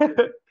made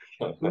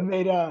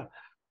a,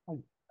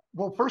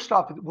 well, first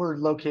off, we're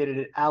located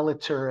at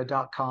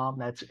alitura.com.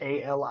 That's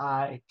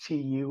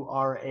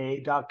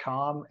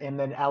alitura.com. And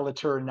then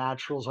Alitura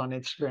Naturals on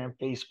Instagram,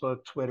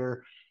 Facebook,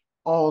 Twitter.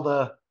 All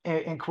the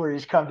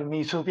inquiries come to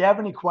me. So if you have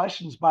any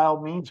questions, by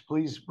all means,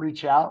 please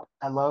reach out.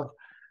 I love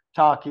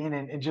talking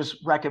and just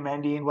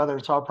recommending, whether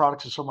it's our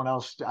products or someone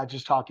else. I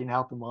just talking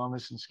health and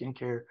wellness and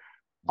skincare,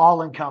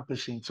 all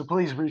encompassing. So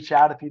please reach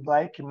out if you'd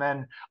like. And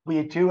then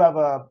we do have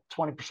a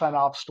 20%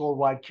 off store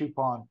wide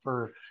coupon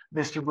for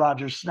Mr.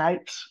 Roger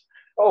Snipes.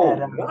 At Oh,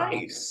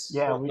 nice.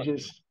 yeah,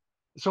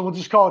 so we'll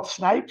just call it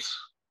Snipes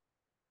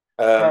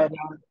at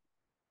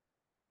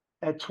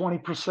Um,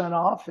 20%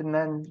 off, and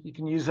then you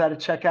can use that at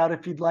checkout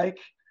if you'd like.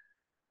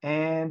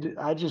 And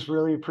I just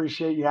really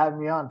appreciate you having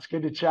me on. It's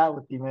good to chat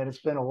with you, man.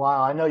 It's been a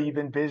while. I know you've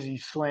been busy,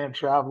 slam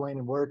traveling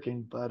and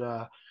working, but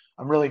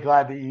I'm really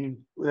glad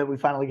that we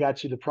finally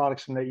got you the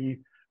products and that you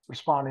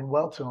responding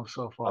well to them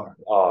so far.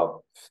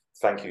 oh,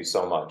 thank you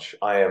so much.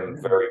 I am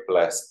Yeah. very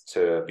blessed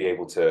to be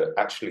able to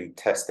actually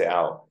test it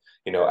out.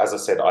 You know, as I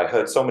said, I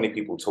heard so many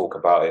people talk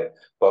about it,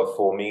 but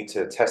for me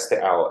to test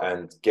it out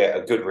and get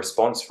a good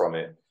response from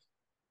it,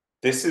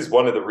 this is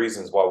one of the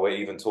reasons why we're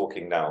even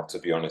talking now, to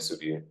be honest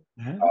with you,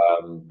 Yeah.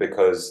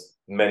 because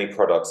many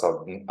products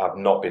I've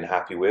not been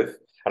happy with,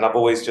 and I've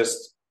always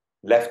just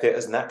left it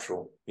as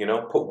natural. You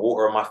know, put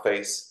water on my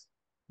face,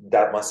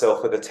 dab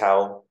myself with a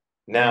towel.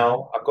 Mhm.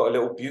 Now I've got a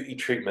little beauty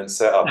treatment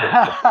set up.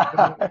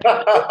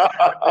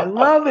 I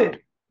love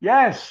it.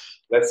 Yes.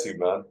 Bless you,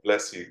 man.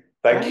 Bless you.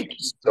 Thank you Thank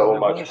you, so brother.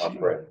 much, Bless my you.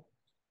 friend.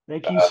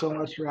 Thank you so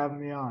much for having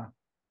me on.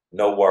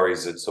 No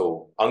worries at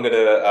all.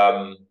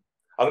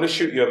 I'm going to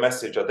shoot you a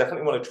message. I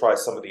definitely want to try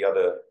some of the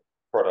other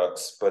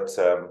products, but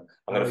I'm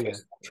going to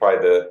first try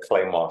the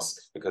clay mask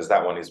because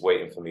that one is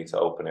waiting for me to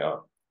open it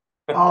up.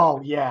 Oh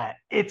yeah,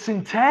 it's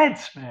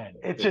intense, man.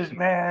 It's just,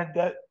 man,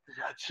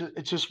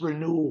 it's just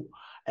renewal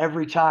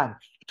every time,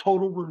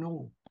 total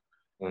renewal.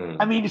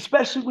 I mean,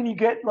 especially when you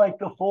get like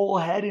the full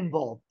head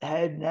involved,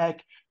 head,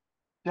 neck,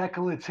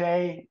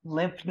 décolleté,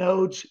 lymph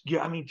nodes.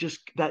 Yeah, I mean,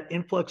 just that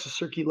influx of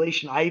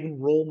circulation. I even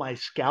roll my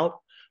scalp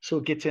so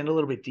it gets in a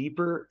little bit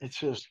deeper. It's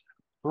just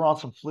throw on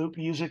some flute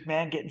music,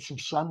 man, getting some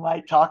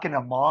sunlight, talking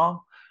to mom.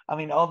 I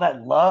mean, all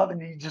that love,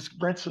 and you just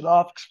rinse it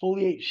off,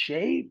 exfoliate,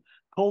 shave,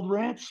 cold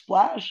rinse,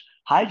 splash,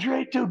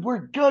 hydrate, dude.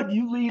 We're good.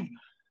 You leave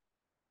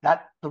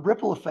the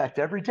ripple effect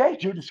every day,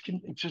 dude. It's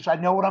just I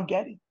know what I'm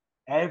getting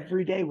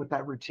every day with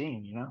that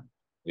routine, you know.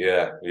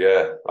 Yeah,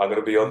 I'm going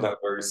to be on that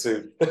very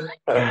soon. Nice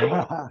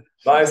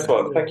Let's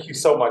one. do it. Thank you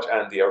so much,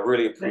 Andy. I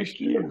really Thank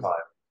appreciate your you. time.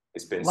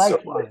 It's been so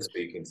great Likewise.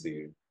 speaking to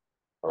you.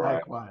 All right.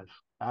 Likewise.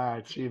 All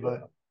right. See you,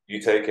 bud. You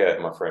take care,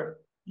 my friend.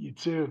 You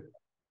too.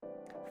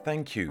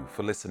 Thank you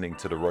for listening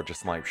to the Roger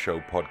Snipes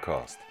Show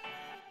podcast.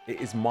 It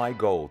is my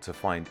goal to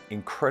find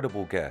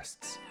incredible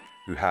guests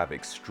who have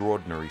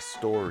extraordinary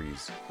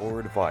stories or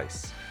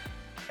advice.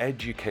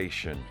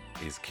 Education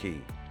is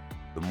key.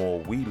 The more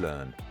we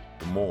learn,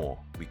 the more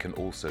we can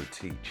also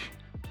teach.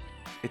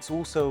 It's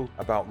also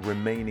about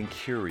remaining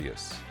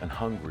curious and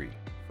hungry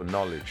for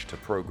knowledge to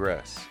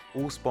progress.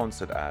 All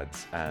sponsored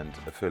ads and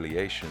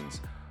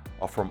affiliations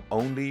are from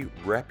only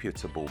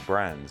reputable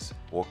brands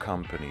or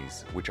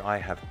companies which I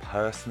have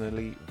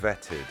personally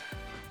vetted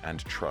and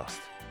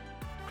trust.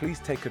 Please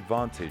take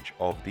advantage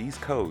of these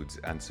codes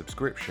and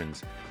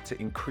subscriptions to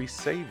increase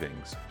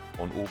savings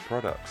on all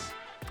products.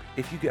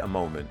 If you get a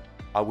moment,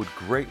 I would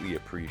greatly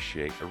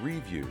appreciate a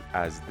review,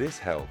 as this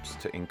helps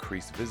to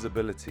increase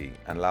visibility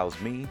and allows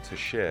me to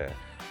share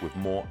with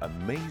more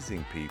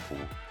amazing people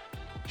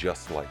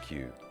just like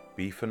you.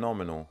 Be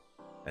phenomenal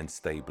and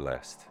stay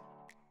blessed.